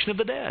resurrection of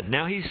the dead.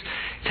 Now he's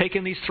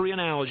taken these three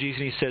analogies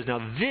and he says, now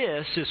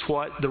this is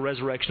what the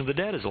resurrection of the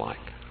dead is like.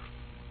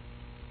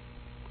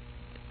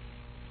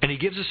 And he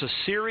gives us a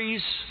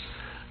series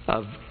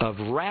of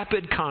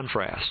rapid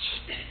contrasts.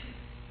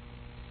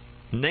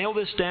 Nail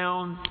this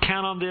down,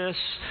 count on this.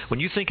 When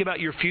you think about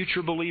your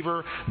future,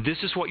 believer, this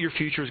is what your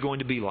future is going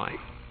to be like.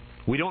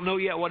 We don't know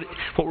yet what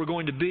we're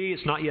going to be.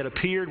 It's not yet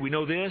appeared. We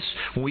know this.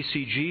 When we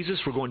see Jesus,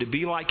 we're going to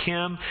be like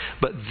Him.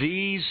 But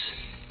these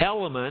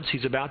elements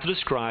He's about to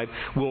describe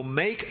will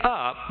make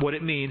up what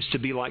it means to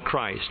be like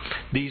Christ.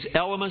 These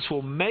elements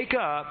will make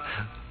up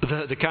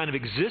the kind of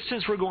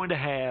existence we're going to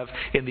have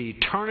in the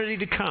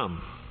eternity to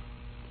come.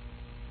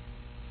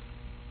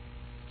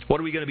 What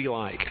are we going to be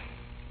like?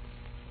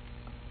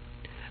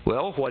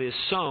 Well, what is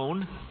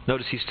sown,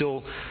 notice he's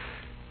still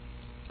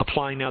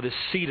applying now this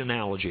seed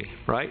analogy,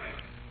 right?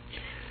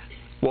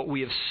 What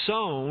we have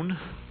sown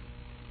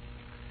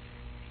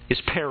is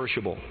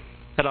perishable.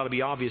 That ought to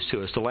be obvious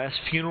to us. The last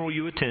funeral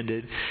you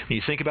attended, when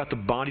you think about the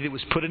body that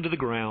was put into the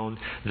ground,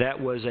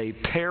 that was a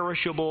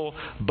perishable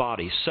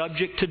body,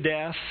 subject to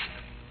death,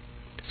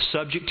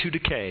 subject to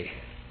decay.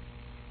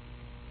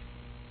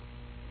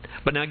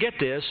 But now get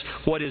this,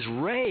 what is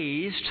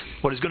raised,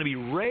 what is going to be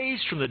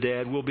raised from the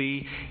dead will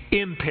be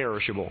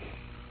imperishable.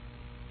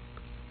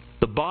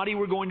 The body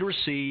we're going to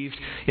receive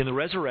in the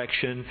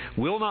resurrection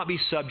will not be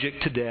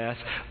subject to death,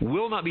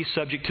 will not be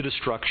subject to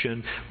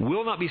destruction,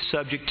 will not be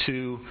subject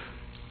to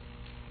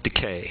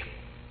decay.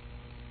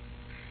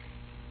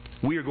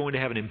 We are going to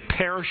have an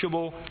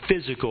imperishable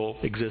physical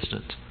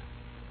existence.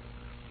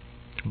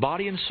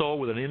 Body and soul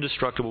with an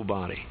indestructible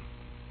body.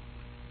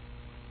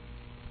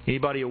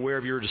 Anybody aware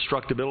of your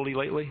destructibility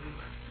lately?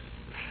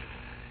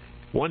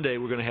 One day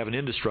we're going to have an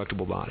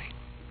indestructible body.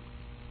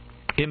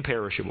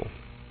 Imperishable.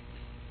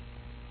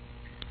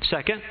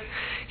 Second,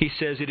 he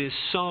says it is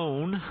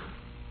sown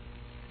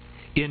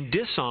in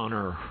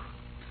dishonor.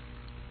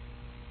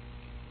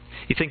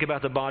 You think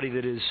about the body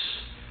that is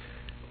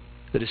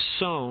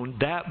sown,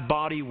 that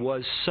body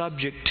was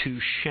subject to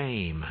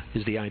shame,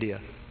 is the idea.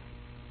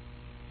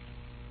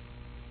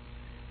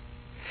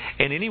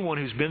 And anyone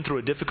who's been through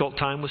a difficult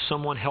time with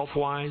someone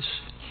health-wise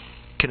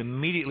can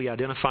immediately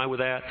identify with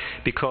that,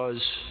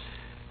 because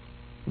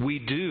we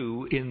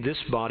do, in this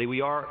body,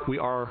 we are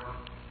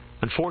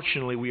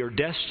unfortunately, we are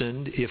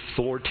destined, if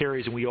the Lord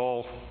tarries and we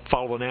all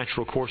follow the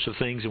natural course of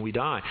things and we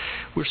die,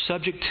 we're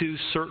subject to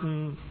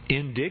certain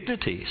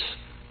indignities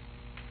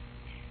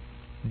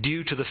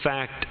due to the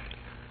fact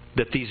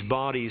that these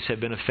bodies have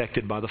been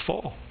affected by the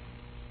fall.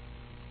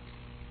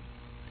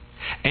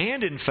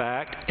 And in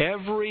fact,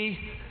 every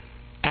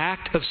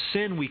act of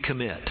sin we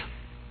commit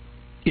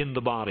in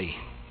the body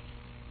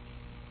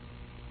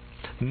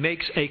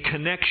makes a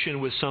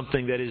connection with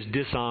something that is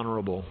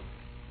dishonorable,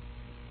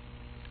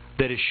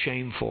 that is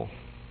shameful.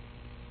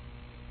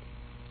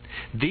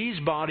 These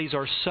bodies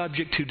are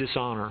subject to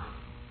dishonor.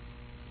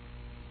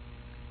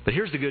 But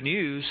here's the good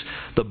news.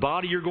 The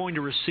body you're going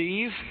to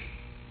receive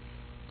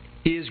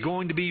is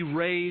going to be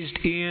raised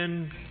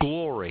in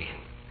glory.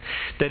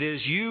 That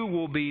is, you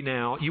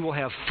will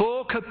have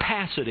full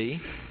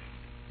capacity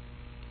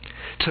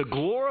to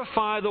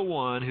glorify the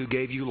one who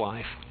gave you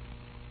life.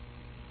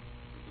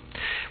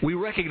 We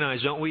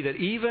recognize, don't we, that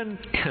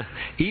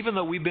even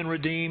though we've been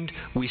redeemed,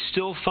 we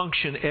still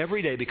function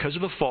every day because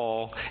of the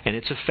fall and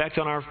its effect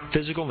on our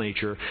physical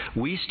nature.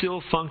 We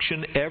still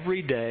function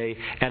every day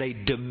at a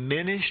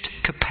diminished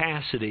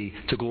capacity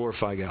to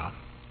glorify God.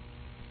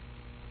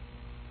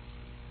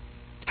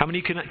 How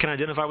many can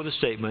identify with the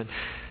statement,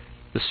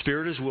 the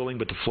spirit is willing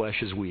but the flesh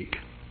is weak?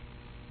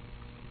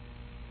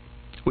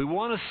 We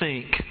want to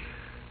think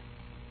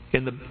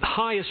in the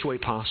highest way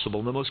possible,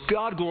 in the most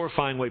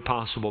God-glorifying way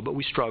possible, but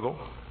we struggle.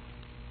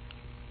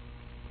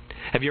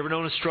 Have you ever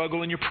known a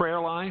struggle in your prayer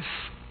life?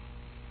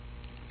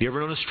 Have you ever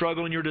known a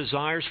struggle in your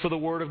desires for the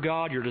Word of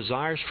God, your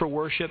desires for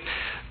worship?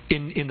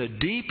 In the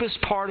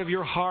deepest part of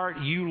your heart,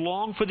 you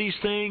long for these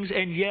things,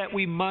 and yet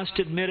we must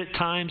admit at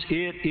times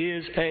it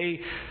is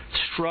a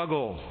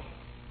struggle.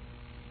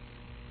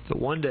 But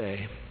one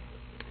day,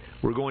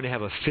 we're going to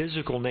have a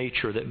physical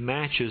nature that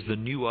matches the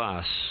new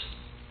us.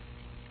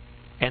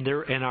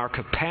 and our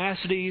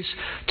capacities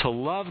to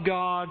love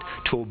God,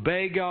 to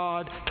obey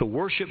God, to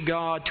worship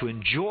God, to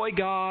enjoy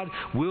God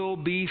will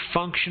be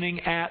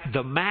functioning at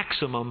the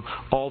maximum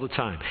all the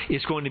time.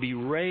 It's going to be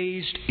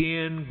raised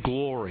in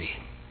glory.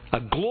 A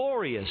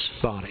glorious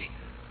body.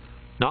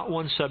 Not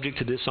one subject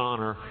to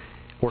dishonor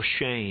or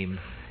shame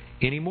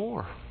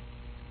anymore.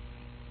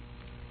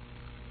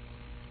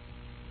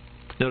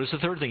 Notice the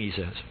third thing he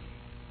says.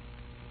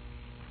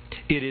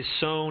 It is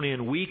sown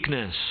in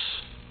weakness.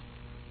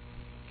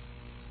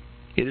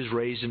 It is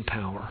raised in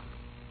power.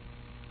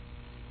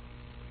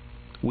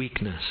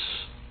 Weakness.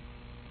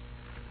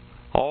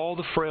 All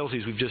the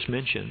frailties we've just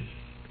mentioned.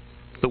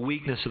 The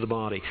weakness of the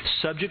body.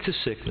 Subject to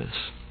sickness.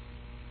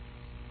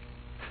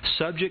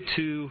 Subject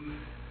to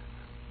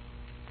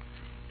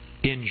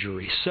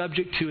injury.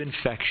 Subject to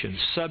infection.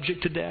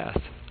 Subject to death.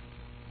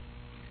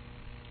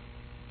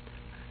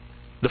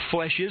 The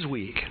flesh is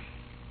weak.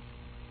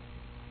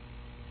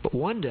 But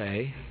one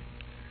day,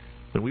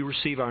 when we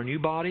receive our new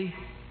body,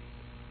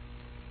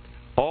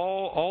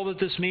 all that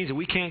this means, and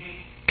we can't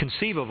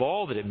conceive of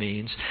all that it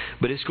means,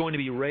 but it's going to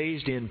be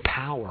raised in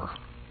power.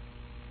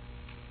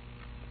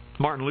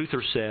 Martin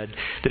Luther said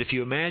that if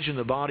you imagine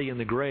the body in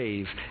the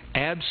grave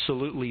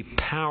absolutely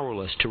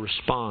powerless to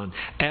respond,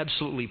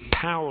 absolutely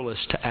powerless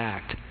to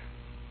act,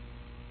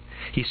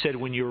 he said,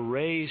 when you're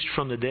raised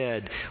from the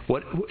dead,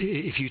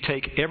 if you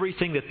take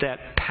everything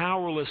that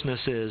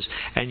powerlessness is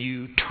and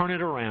you turn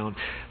it around,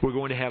 we're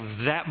going to have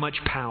that much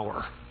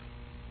power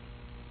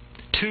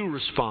to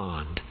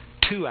respond,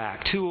 to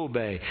act, to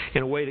obey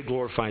in a way that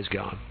glorifies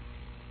God.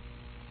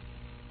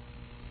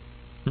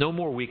 No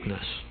more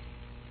weakness.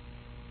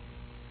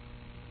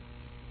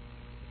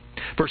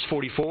 Verse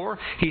 44,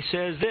 he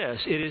says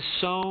this, it is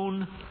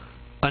sown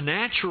a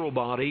natural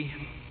body,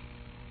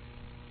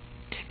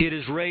 it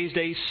is raised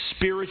a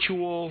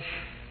spiritual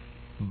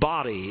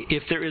body.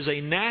 If there is a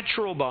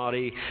natural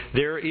body,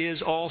 there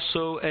is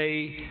also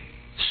a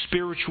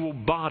spiritual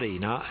body.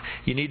 Now,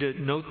 you need to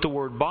note the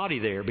word body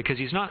there, because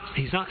he's not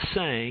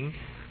saying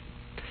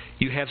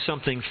you have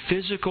something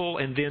physical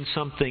and then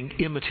something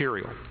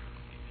immaterial.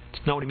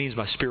 That's not what he means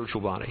by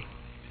spiritual body.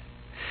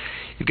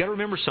 You've got to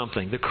remember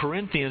something. The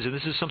Corinthians, and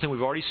this is something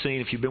we've already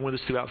seen if you've been with us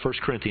throughout 1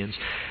 Corinthians,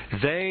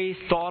 they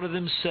thought of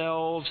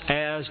themselves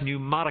as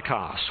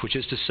pneumatikos, which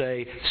is to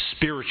say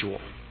spiritual.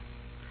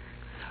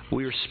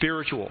 We are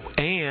spiritual.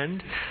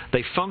 And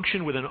they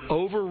functioned with an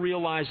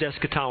over-realized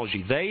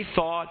eschatology. They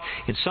thought,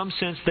 in some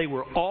sense, they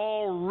were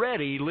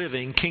already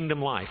living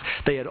kingdom life.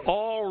 They had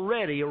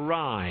already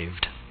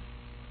arrived.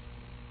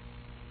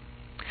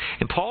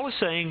 And Paul is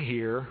saying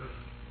here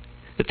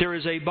that there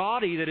is a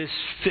body that is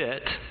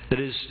fit, that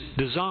is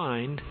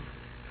designed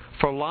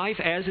for life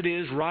as it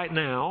is right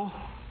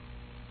now,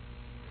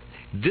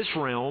 this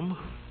realm.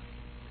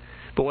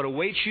 But what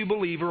awaits you,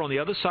 believer, on the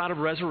other side of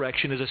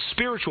resurrection is a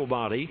spiritual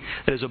body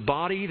that is a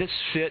body that's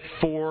fit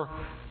for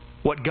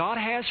what God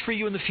has for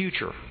you in the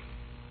future.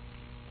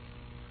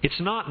 It's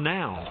not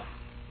now.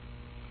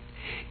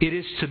 It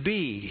is to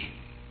be.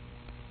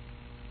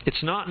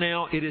 It's not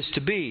now, it is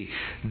to be.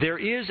 There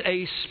is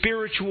a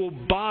spiritual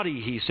body,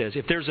 he says.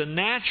 If there's a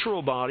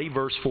natural body,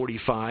 verse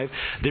 45,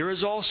 there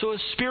is also a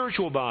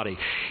spiritual body.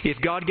 If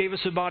God gave us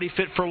a body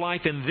fit for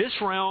life in this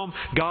realm,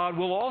 God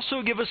will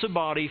also give us a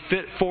body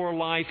fit for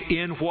life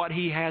in what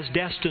He has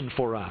destined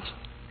for us.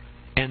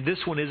 And this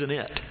one isn't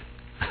it.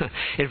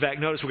 In fact,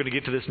 notice we're going to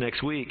get to this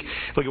next week.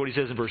 Look at what he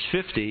says in verse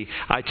 50.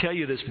 I tell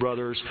you this,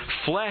 brothers,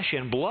 flesh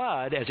and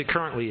blood, as it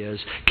currently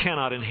is,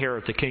 cannot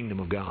inherit the kingdom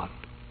of God.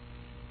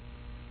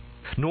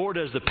 Nor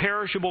does the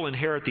perishable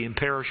inherit the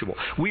imperishable.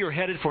 We are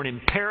headed for an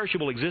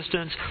imperishable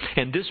existence,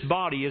 and this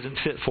body isn't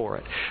fit for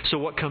it. So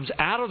what comes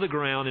out of the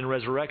ground in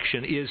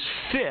resurrection is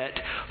fit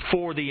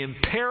for the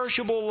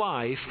imperishable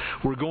life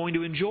we're going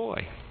to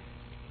enjoy.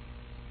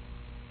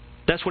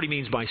 That's what he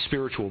means by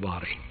spiritual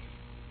body.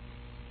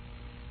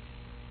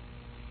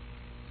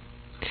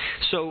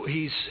 So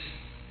he's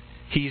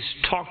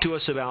talked to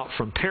us about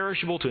from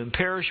perishable to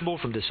imperishable,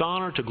 from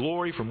dishonor to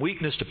glory, from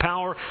weakness to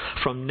power,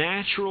 from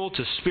natural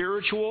to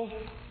spiritual.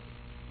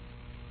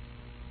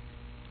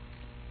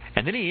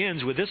 And then he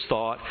ends with this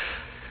thought,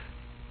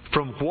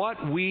 from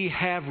what we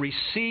have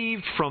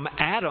received from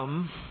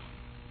Adam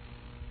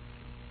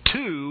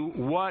to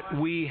what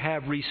we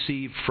have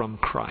received from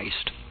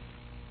Christ.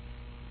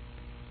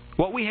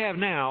 What we have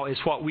now is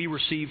what we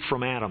received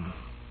from Adam.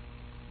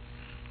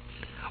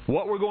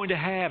 What we're going to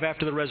have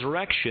after the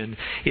resurrection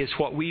is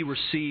what we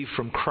receive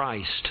from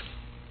Christ.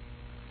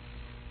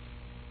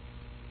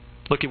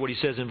 Look at what he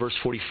says in verse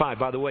 45.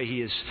 By the way,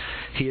 he is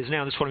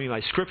now, this is what I mean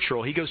by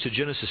scriptural, he goes to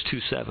Genesis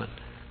 2:7.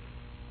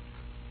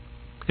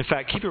 In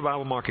fact, keep your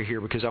Bible marker here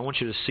because I want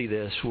you to see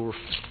this. We'll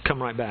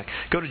come right back.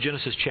 Go to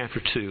Genesis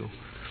chapter 2.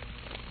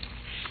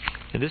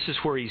 And this is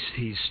where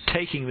he's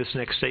taking this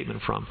next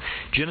statement from.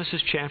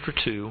 Genesis chapter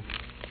 2.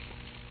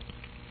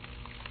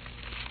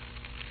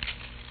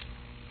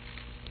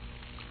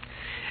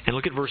 And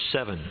look at verse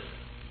 7.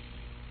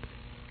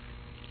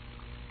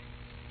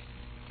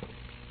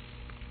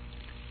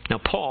 Now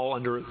Paul,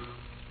 under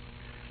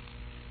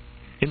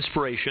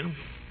inspiration,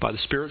 by the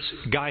Spirit's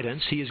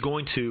guidance, he is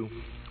going to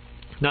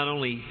not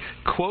only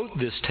quote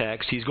this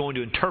text, he's going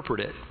to interpret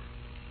it.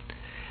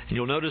 And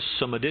you'll notice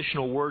some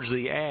additional words that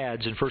he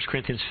adds in 1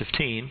 Corinthians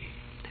 15.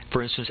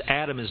 For instance,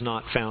 Adam is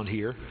not found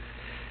here.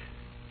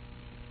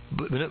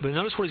 But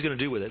notice what he's going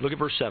to do with it. Look at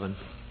verse 7.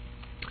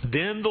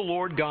 Then the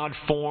Lord God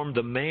formed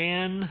the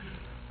man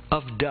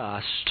of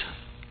dust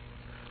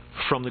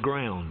from the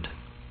ground,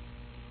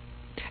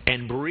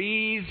 and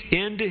breathed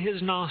into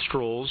his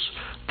nostrils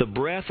the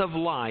breath of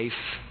life,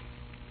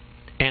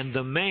 and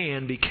the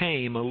man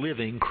became a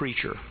living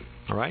creature.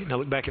 All right? Now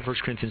look back at 1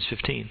 Corinthians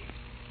 15.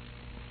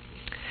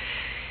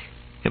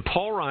 And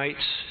Paul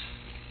writes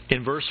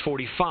in verse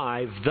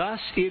 45, "Thus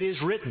it is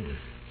written,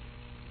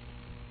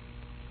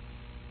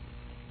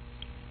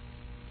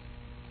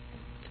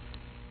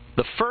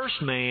 the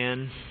first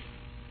man,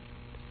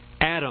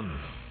 Adam,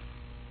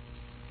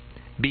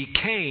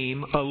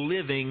 became a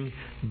living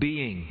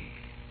being."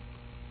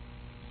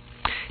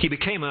 He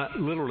became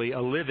literally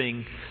a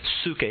living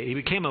suke. He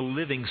became a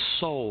living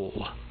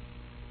soul.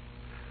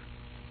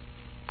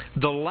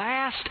 The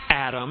last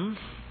Adam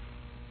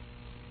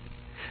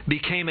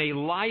became a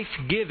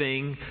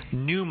life-giving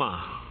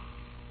pneuma.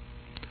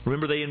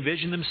 Remember, they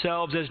envisioned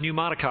themselves as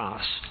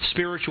pneumatikos,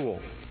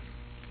 spiritual.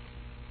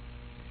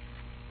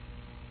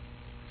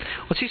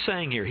 What's he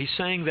saying here? He's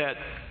saying that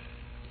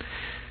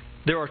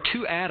there are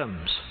two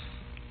Adams.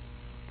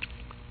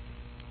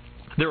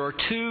 There are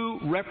two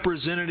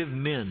representative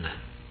men.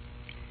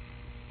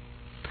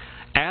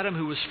 Adam,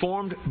 who was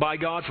formed by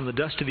God from the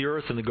dust of the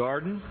earth in the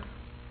garden,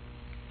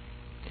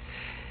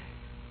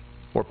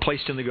 or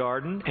placed in the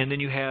garden. And then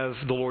you have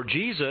the Lord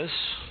Jesus,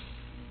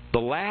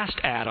 the last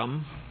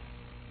Adam,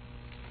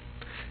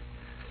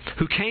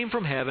 who came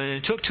from heaven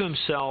and took to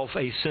himself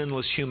a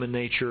sinless human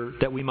nature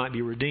that we might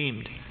be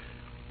redeemed.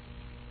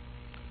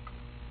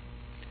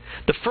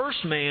 The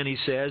first man, he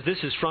says,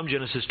 this is from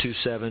Genesis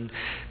 2:7,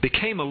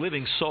 became a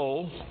living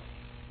soul.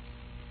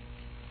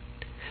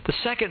 The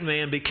second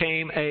man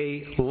became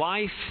a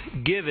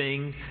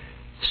life-giving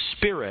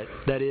spirit.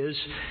 That is,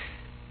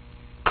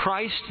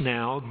 Christ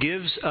now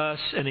gives us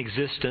an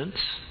existence,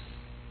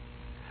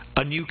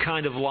 a new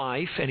kind of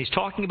life, and he's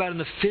talking about in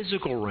the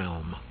physical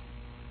realm,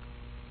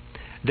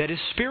 that is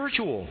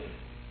spiritual.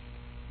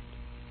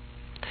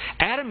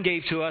 Adam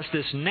gave to us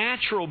this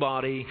natural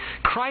body.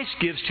 Christ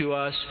gives to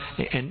us,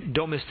 and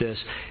don't miss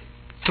this,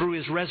 through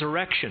his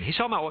resurrection. He's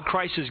talking about what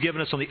Christ has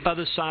given us on the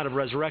other side of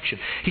resurrection.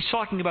 He's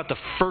talking about the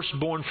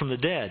firstborn from the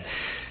dead.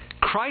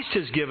 Christ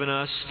has given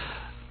us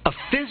a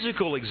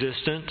physical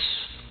existence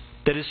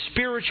that is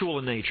spiritual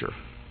in nature.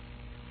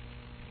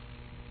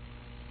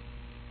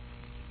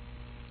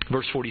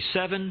 Verse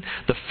 47,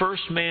 the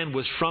first man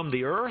was from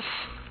the earth,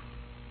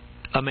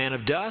 a man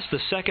of dust. The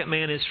second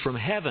man is from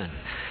heaven.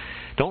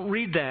 Don't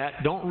read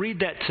that. Don't read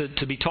that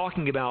to be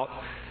talking about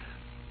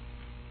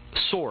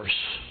source.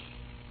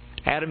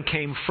 Adam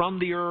came from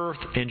the earth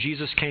and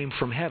Jesus came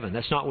from heaven.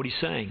 That's not what he's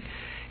saying.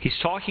 He's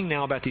talking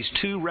now about these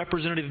two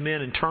representative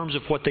men in terms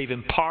of what they've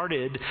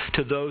imparted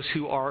to those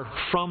who are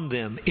from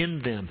them,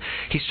 in them.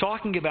 He's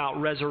talking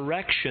about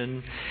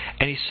resurrection,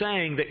 and he's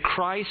saying that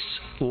Christ's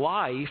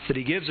life that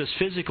he gives us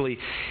physically,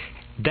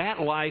 that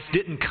life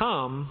didn't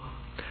come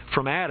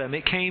from Adam.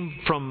 It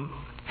came from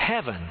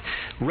heaven.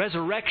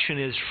 Resurrection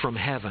is from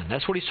heaven.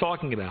 That's what he's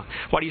talking about.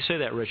 Why do you say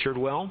that, Richard?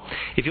 Well,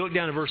 if you look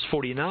down at verse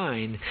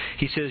 49,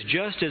 he says,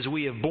 just as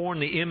we have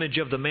borne the image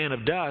of the man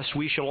of dust,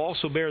 we shall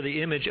also bear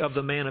the image of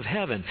the man of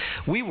heaven.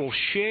 We will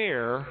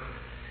share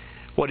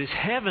what is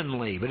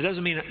heavenly, but it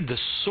doesn't mean the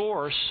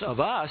source of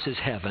us is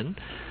heaven.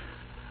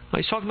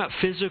 He's talking about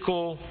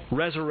physical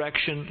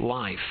resurrection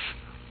life.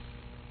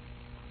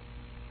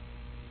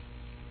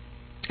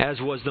 As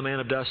was the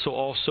man of dust, so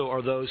also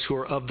are those who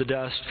are of the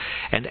dust.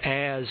 And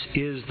as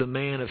is the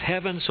man of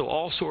heaven, so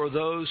also are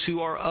those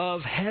who are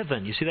of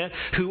heaven. You see that?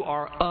 Who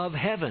are of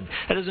heaven.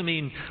 That doesn't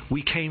mean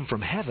we came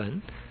from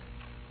heaven.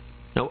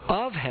 No,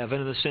 of heaven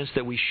in the sense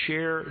that we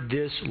share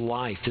this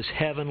life, this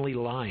heavenly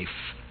life.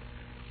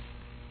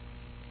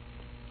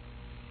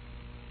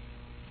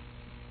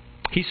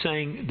 He's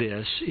saying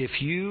this,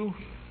 if you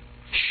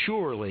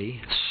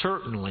surely,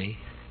 certainly,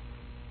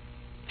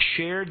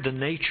 shared the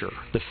nature,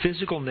 the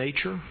physical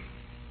nature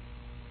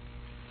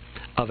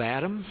of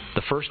Adam,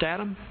 the first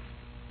Adam,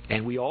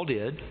 and we all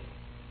did,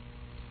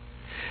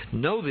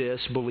 know this,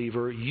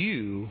 believer,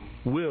 you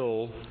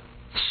will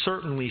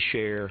certainly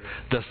share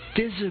the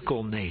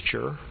physical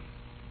nature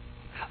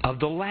of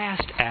the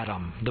last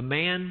Adam, the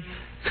man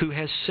who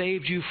has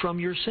saved you from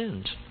your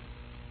sins.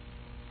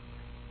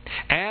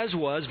 As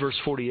was, verse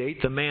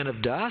 48, the man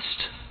of dust,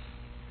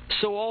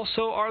 so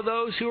also are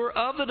those who are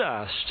of the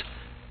dust.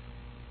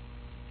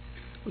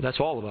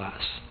 That's all of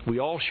us. We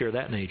all share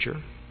that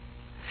nature.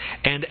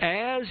 And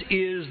as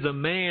is the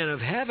man of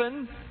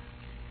heaven,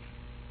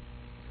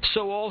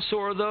 so also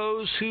are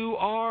those who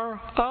are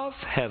of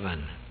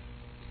heaven.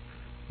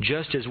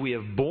 Just as we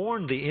have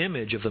borne the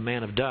image of the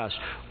man of dust,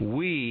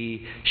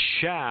 we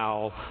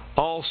shall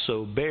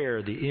also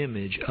bear the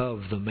image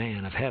of the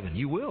man of heaven.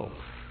 You will.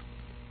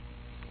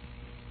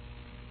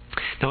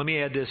 Now let me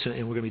add this, and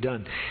we're going to be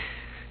done.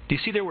 Do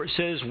you see there where it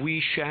says,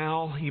 we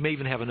shall? You may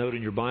even have a note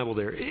in your Bible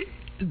there.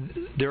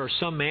 There are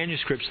some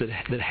manuscripts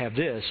that have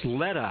this,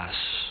 let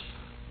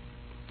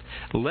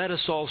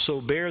us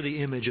also bear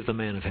the image of the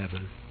man of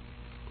heaven.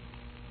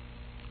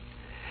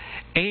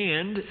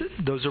 And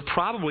those are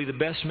probably the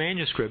best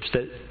manuscripts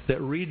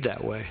that read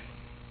that way.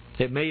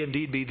 It may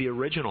indeed be the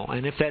original.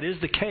 And if that is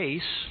the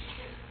case,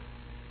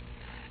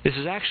 this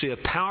is actually a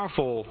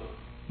powerful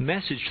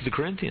message to the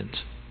Corinthians.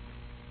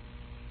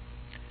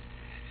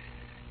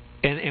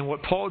 And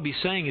what Paul would be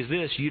saying is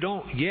this: you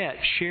don't yet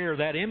share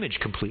that image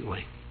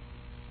completely.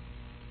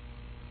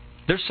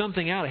 There's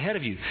something out ahead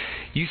of you.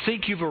 You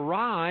think you've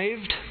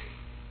arrived,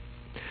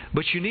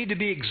 but you need to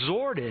be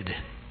exhorted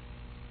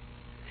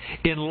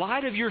in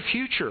light of your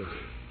future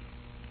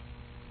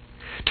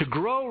to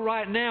grow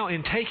right now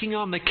in taking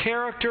on the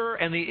character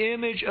and the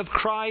image of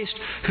Christ,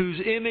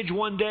 whose image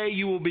one day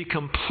you will be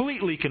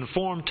completely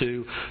conformed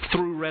to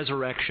through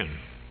resurrection.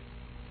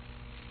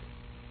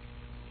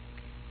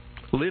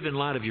 Live in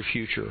light of your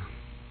future,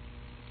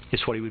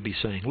 is what he would be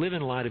saying. Live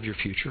in light of your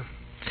future.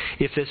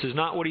 If this is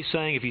not what he's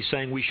saying, if he's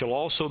saying we shall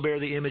also bear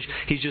the image,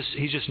 he's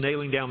just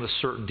nailing down the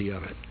certainty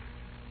of it.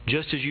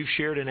 Just as you've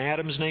shared in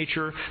Adam's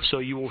nature, so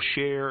you will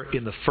share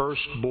in the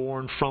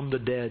firstborn from the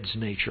dead's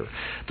nature.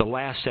 The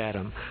last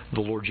Adam,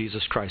 the Lord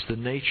Jesus Christ. The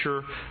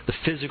nature, the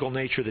physical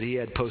nature that he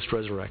had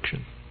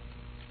post-resurrection.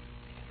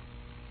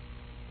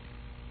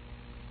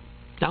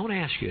 Now I want to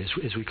ask you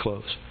as we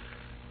close.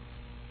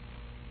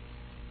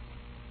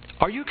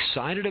 Are you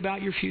excited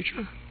about your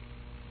future?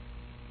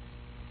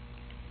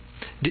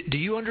 Do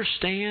you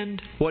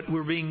understand what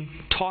we're being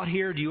taught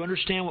here? Do you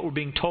understand what we're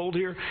being told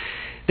here?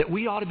 That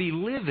we ought to be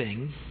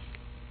living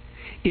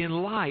in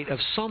light of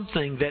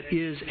something that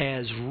is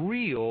as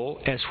real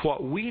as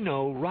what we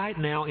know right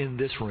now in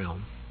this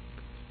realm.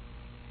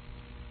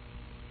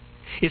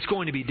 It's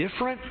going to be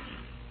different,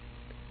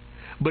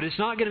 but it's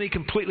not going to be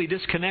completely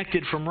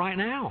disconnected from right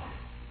now.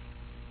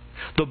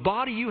 The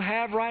body you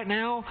have right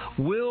now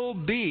will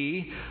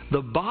be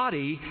the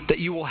body that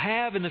you will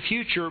have in the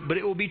future, but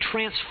it will be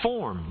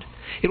transformed.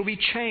 It will be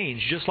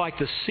changed, just like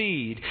the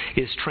seed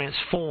is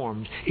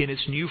transformed in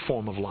its new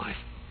form of life.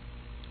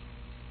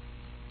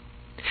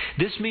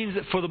 This means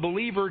that for the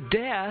believer,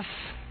 death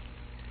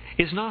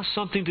is not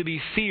something to be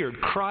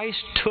feared. Christ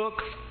took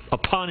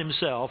upon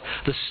himself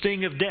the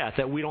sting of death,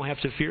 that we don't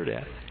have to fear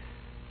death.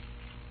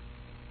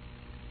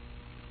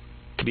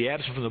 To be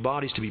absent from the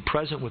body is to be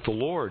present with the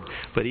Lord.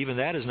 But even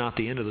that is not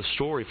the end of the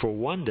story. For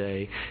one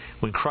day,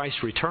 when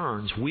Christ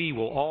returns, we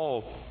will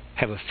all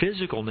have a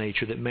physical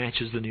nature that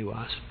matches the new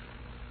us.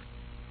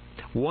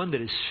 One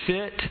that is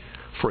fit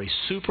for a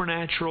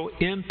supernatural,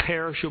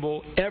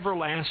 imperishable,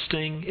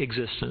 everlasting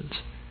existence.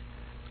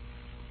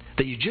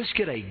 That you just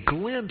get a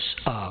glimpse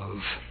of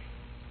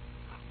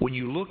when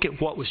you look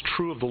at what was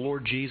true of the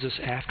Lord Jesus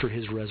after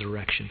his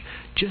resurrection.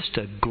 Just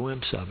a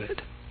glimpse of it.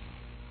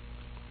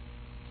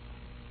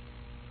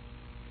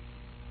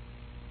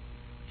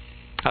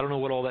 I don't know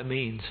what all that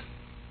means,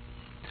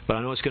 but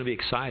I know it's going to be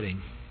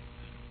exciting.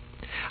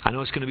 I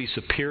know it's going to be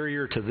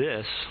superior to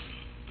this.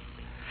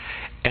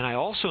 And I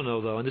also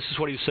know, though, and this is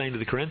what he was saying to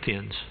the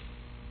Corinthians,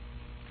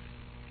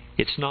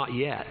 it's not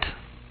yet.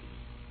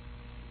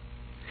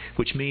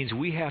 Which means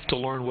we have to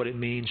learn what it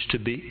means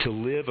to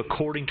live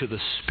according to the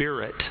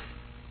Spirit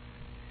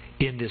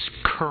in this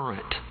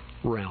current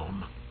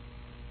realm.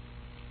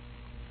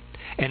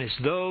 And it's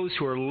those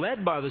who are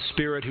led by the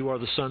Spirit who are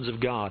the sons of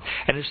God.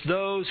 And it's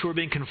those who are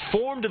being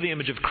conformed to the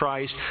image of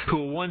Christ who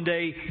will one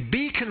day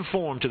be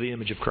conformed to the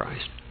image of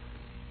Christ.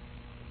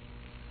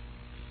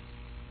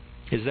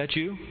 Is that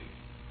you?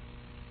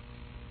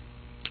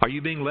 Are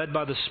you being led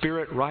by the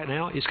Spirit right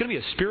now? It's going to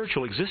be a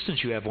spiritual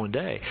existence you have one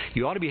day.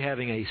 You ought to be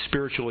having a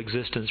spiritual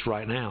existence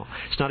right now.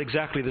 It's not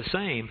exactly the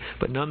same,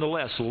 but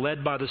nonetheless,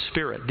 led by the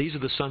Spirit. These are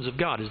the sons of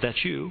God. Is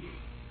that you?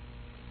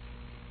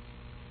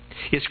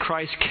 Is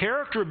Christ's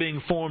character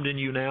being formed in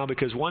you now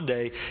because one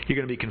day you're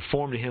going to be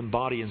conformed to Him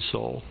body and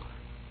soul?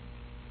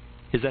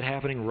 Is that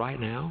happening right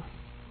now?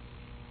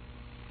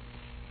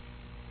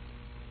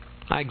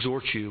 I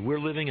exhort you, we're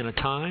living in a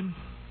time,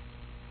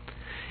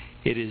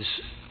 it is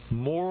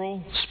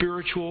moral,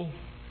 spiritual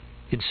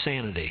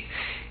insanity.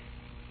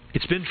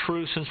 It's been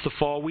true since the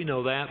fall, we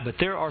know that, but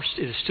it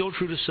is still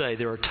true to say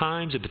there are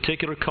times in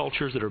particular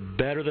cultures that are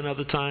better than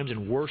other times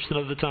and worse than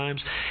other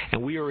times,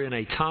 and we are in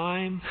a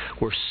time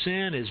where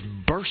sin is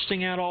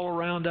bursting out all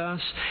around us,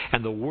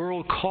 and the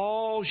world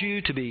calls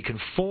you to be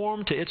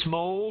conformed to its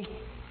mold.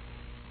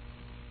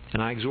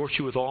 And I exhort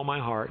you with all my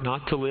heart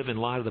not to live in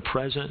light of the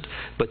present,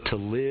 but to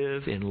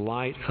live in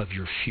light of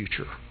your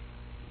future.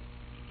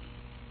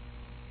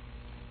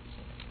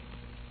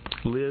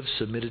 Live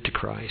submitted to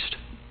Christ,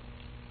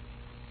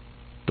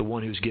 the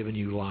one who's given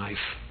you life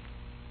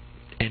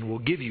and will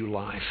give you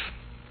life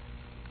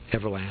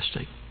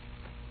everlasting.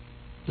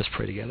 Let's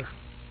pray together.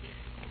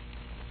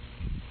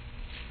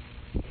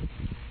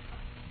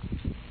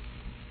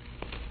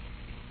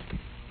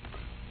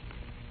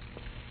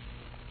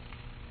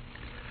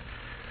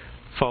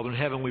 Father, Father in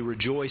heaven, we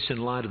rejoice in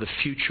light of the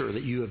future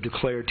that you have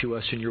declared to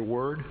us in your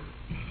word.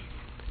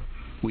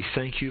 We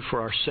thank you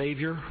for our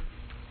Savior,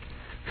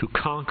 who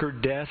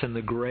conquered death and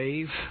the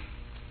grave,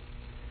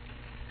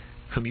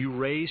 whom you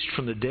raised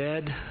from the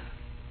dead.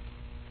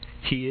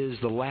 He is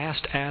the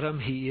last Adam.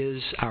 He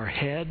is our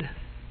head.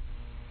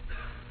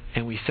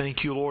 And we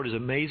thank you, Lord, as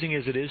amazing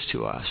as it is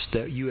to us,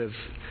 that you have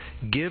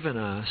given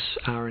us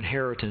our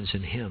inheritance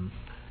in Him.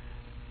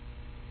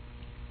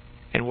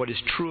 And what is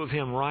true of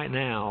Him right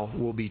now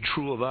will be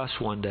true of us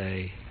one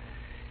day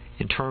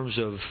in terms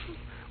of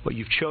what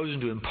you've chosen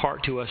to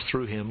impart to us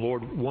through Him.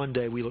 Lord, one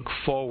day we look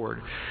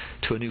forward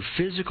to a new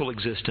physical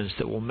existence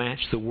that will match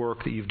the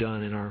work that you've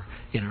done in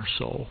our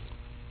soul.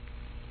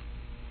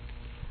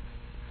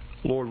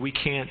 Lord, we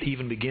can't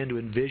even begin to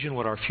envision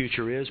what our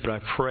future is, but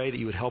I pray that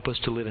you would help us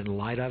to live in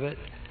light of it,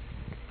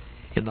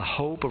 in the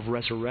hope of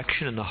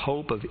resurrection, in the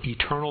hope of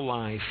eternal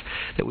life,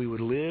 that we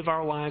would live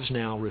our lives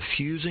now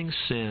refusing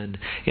sin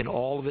in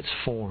all of its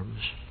forms,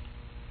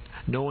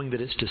 knowing that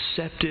it's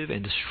deceptive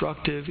and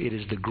destructive. It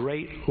is the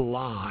great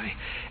lie,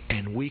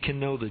 and we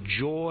can know the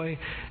joy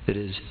that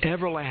is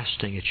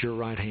everlasting at your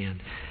right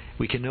hand.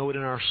 We can know it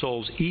in our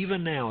souls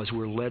even now as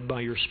we're led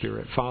by your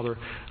Spirit. Father,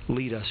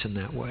 lead us in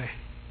that way,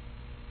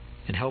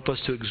 and help us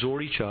to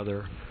exhort each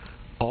other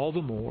all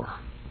the more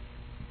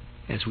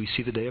as we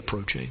see the day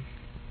approaching.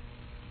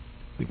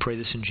 We pray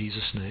this in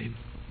Jesus' name.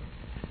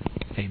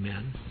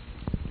 Amen.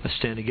 Let's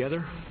stand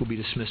together. We'll be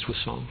dismissed with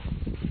song.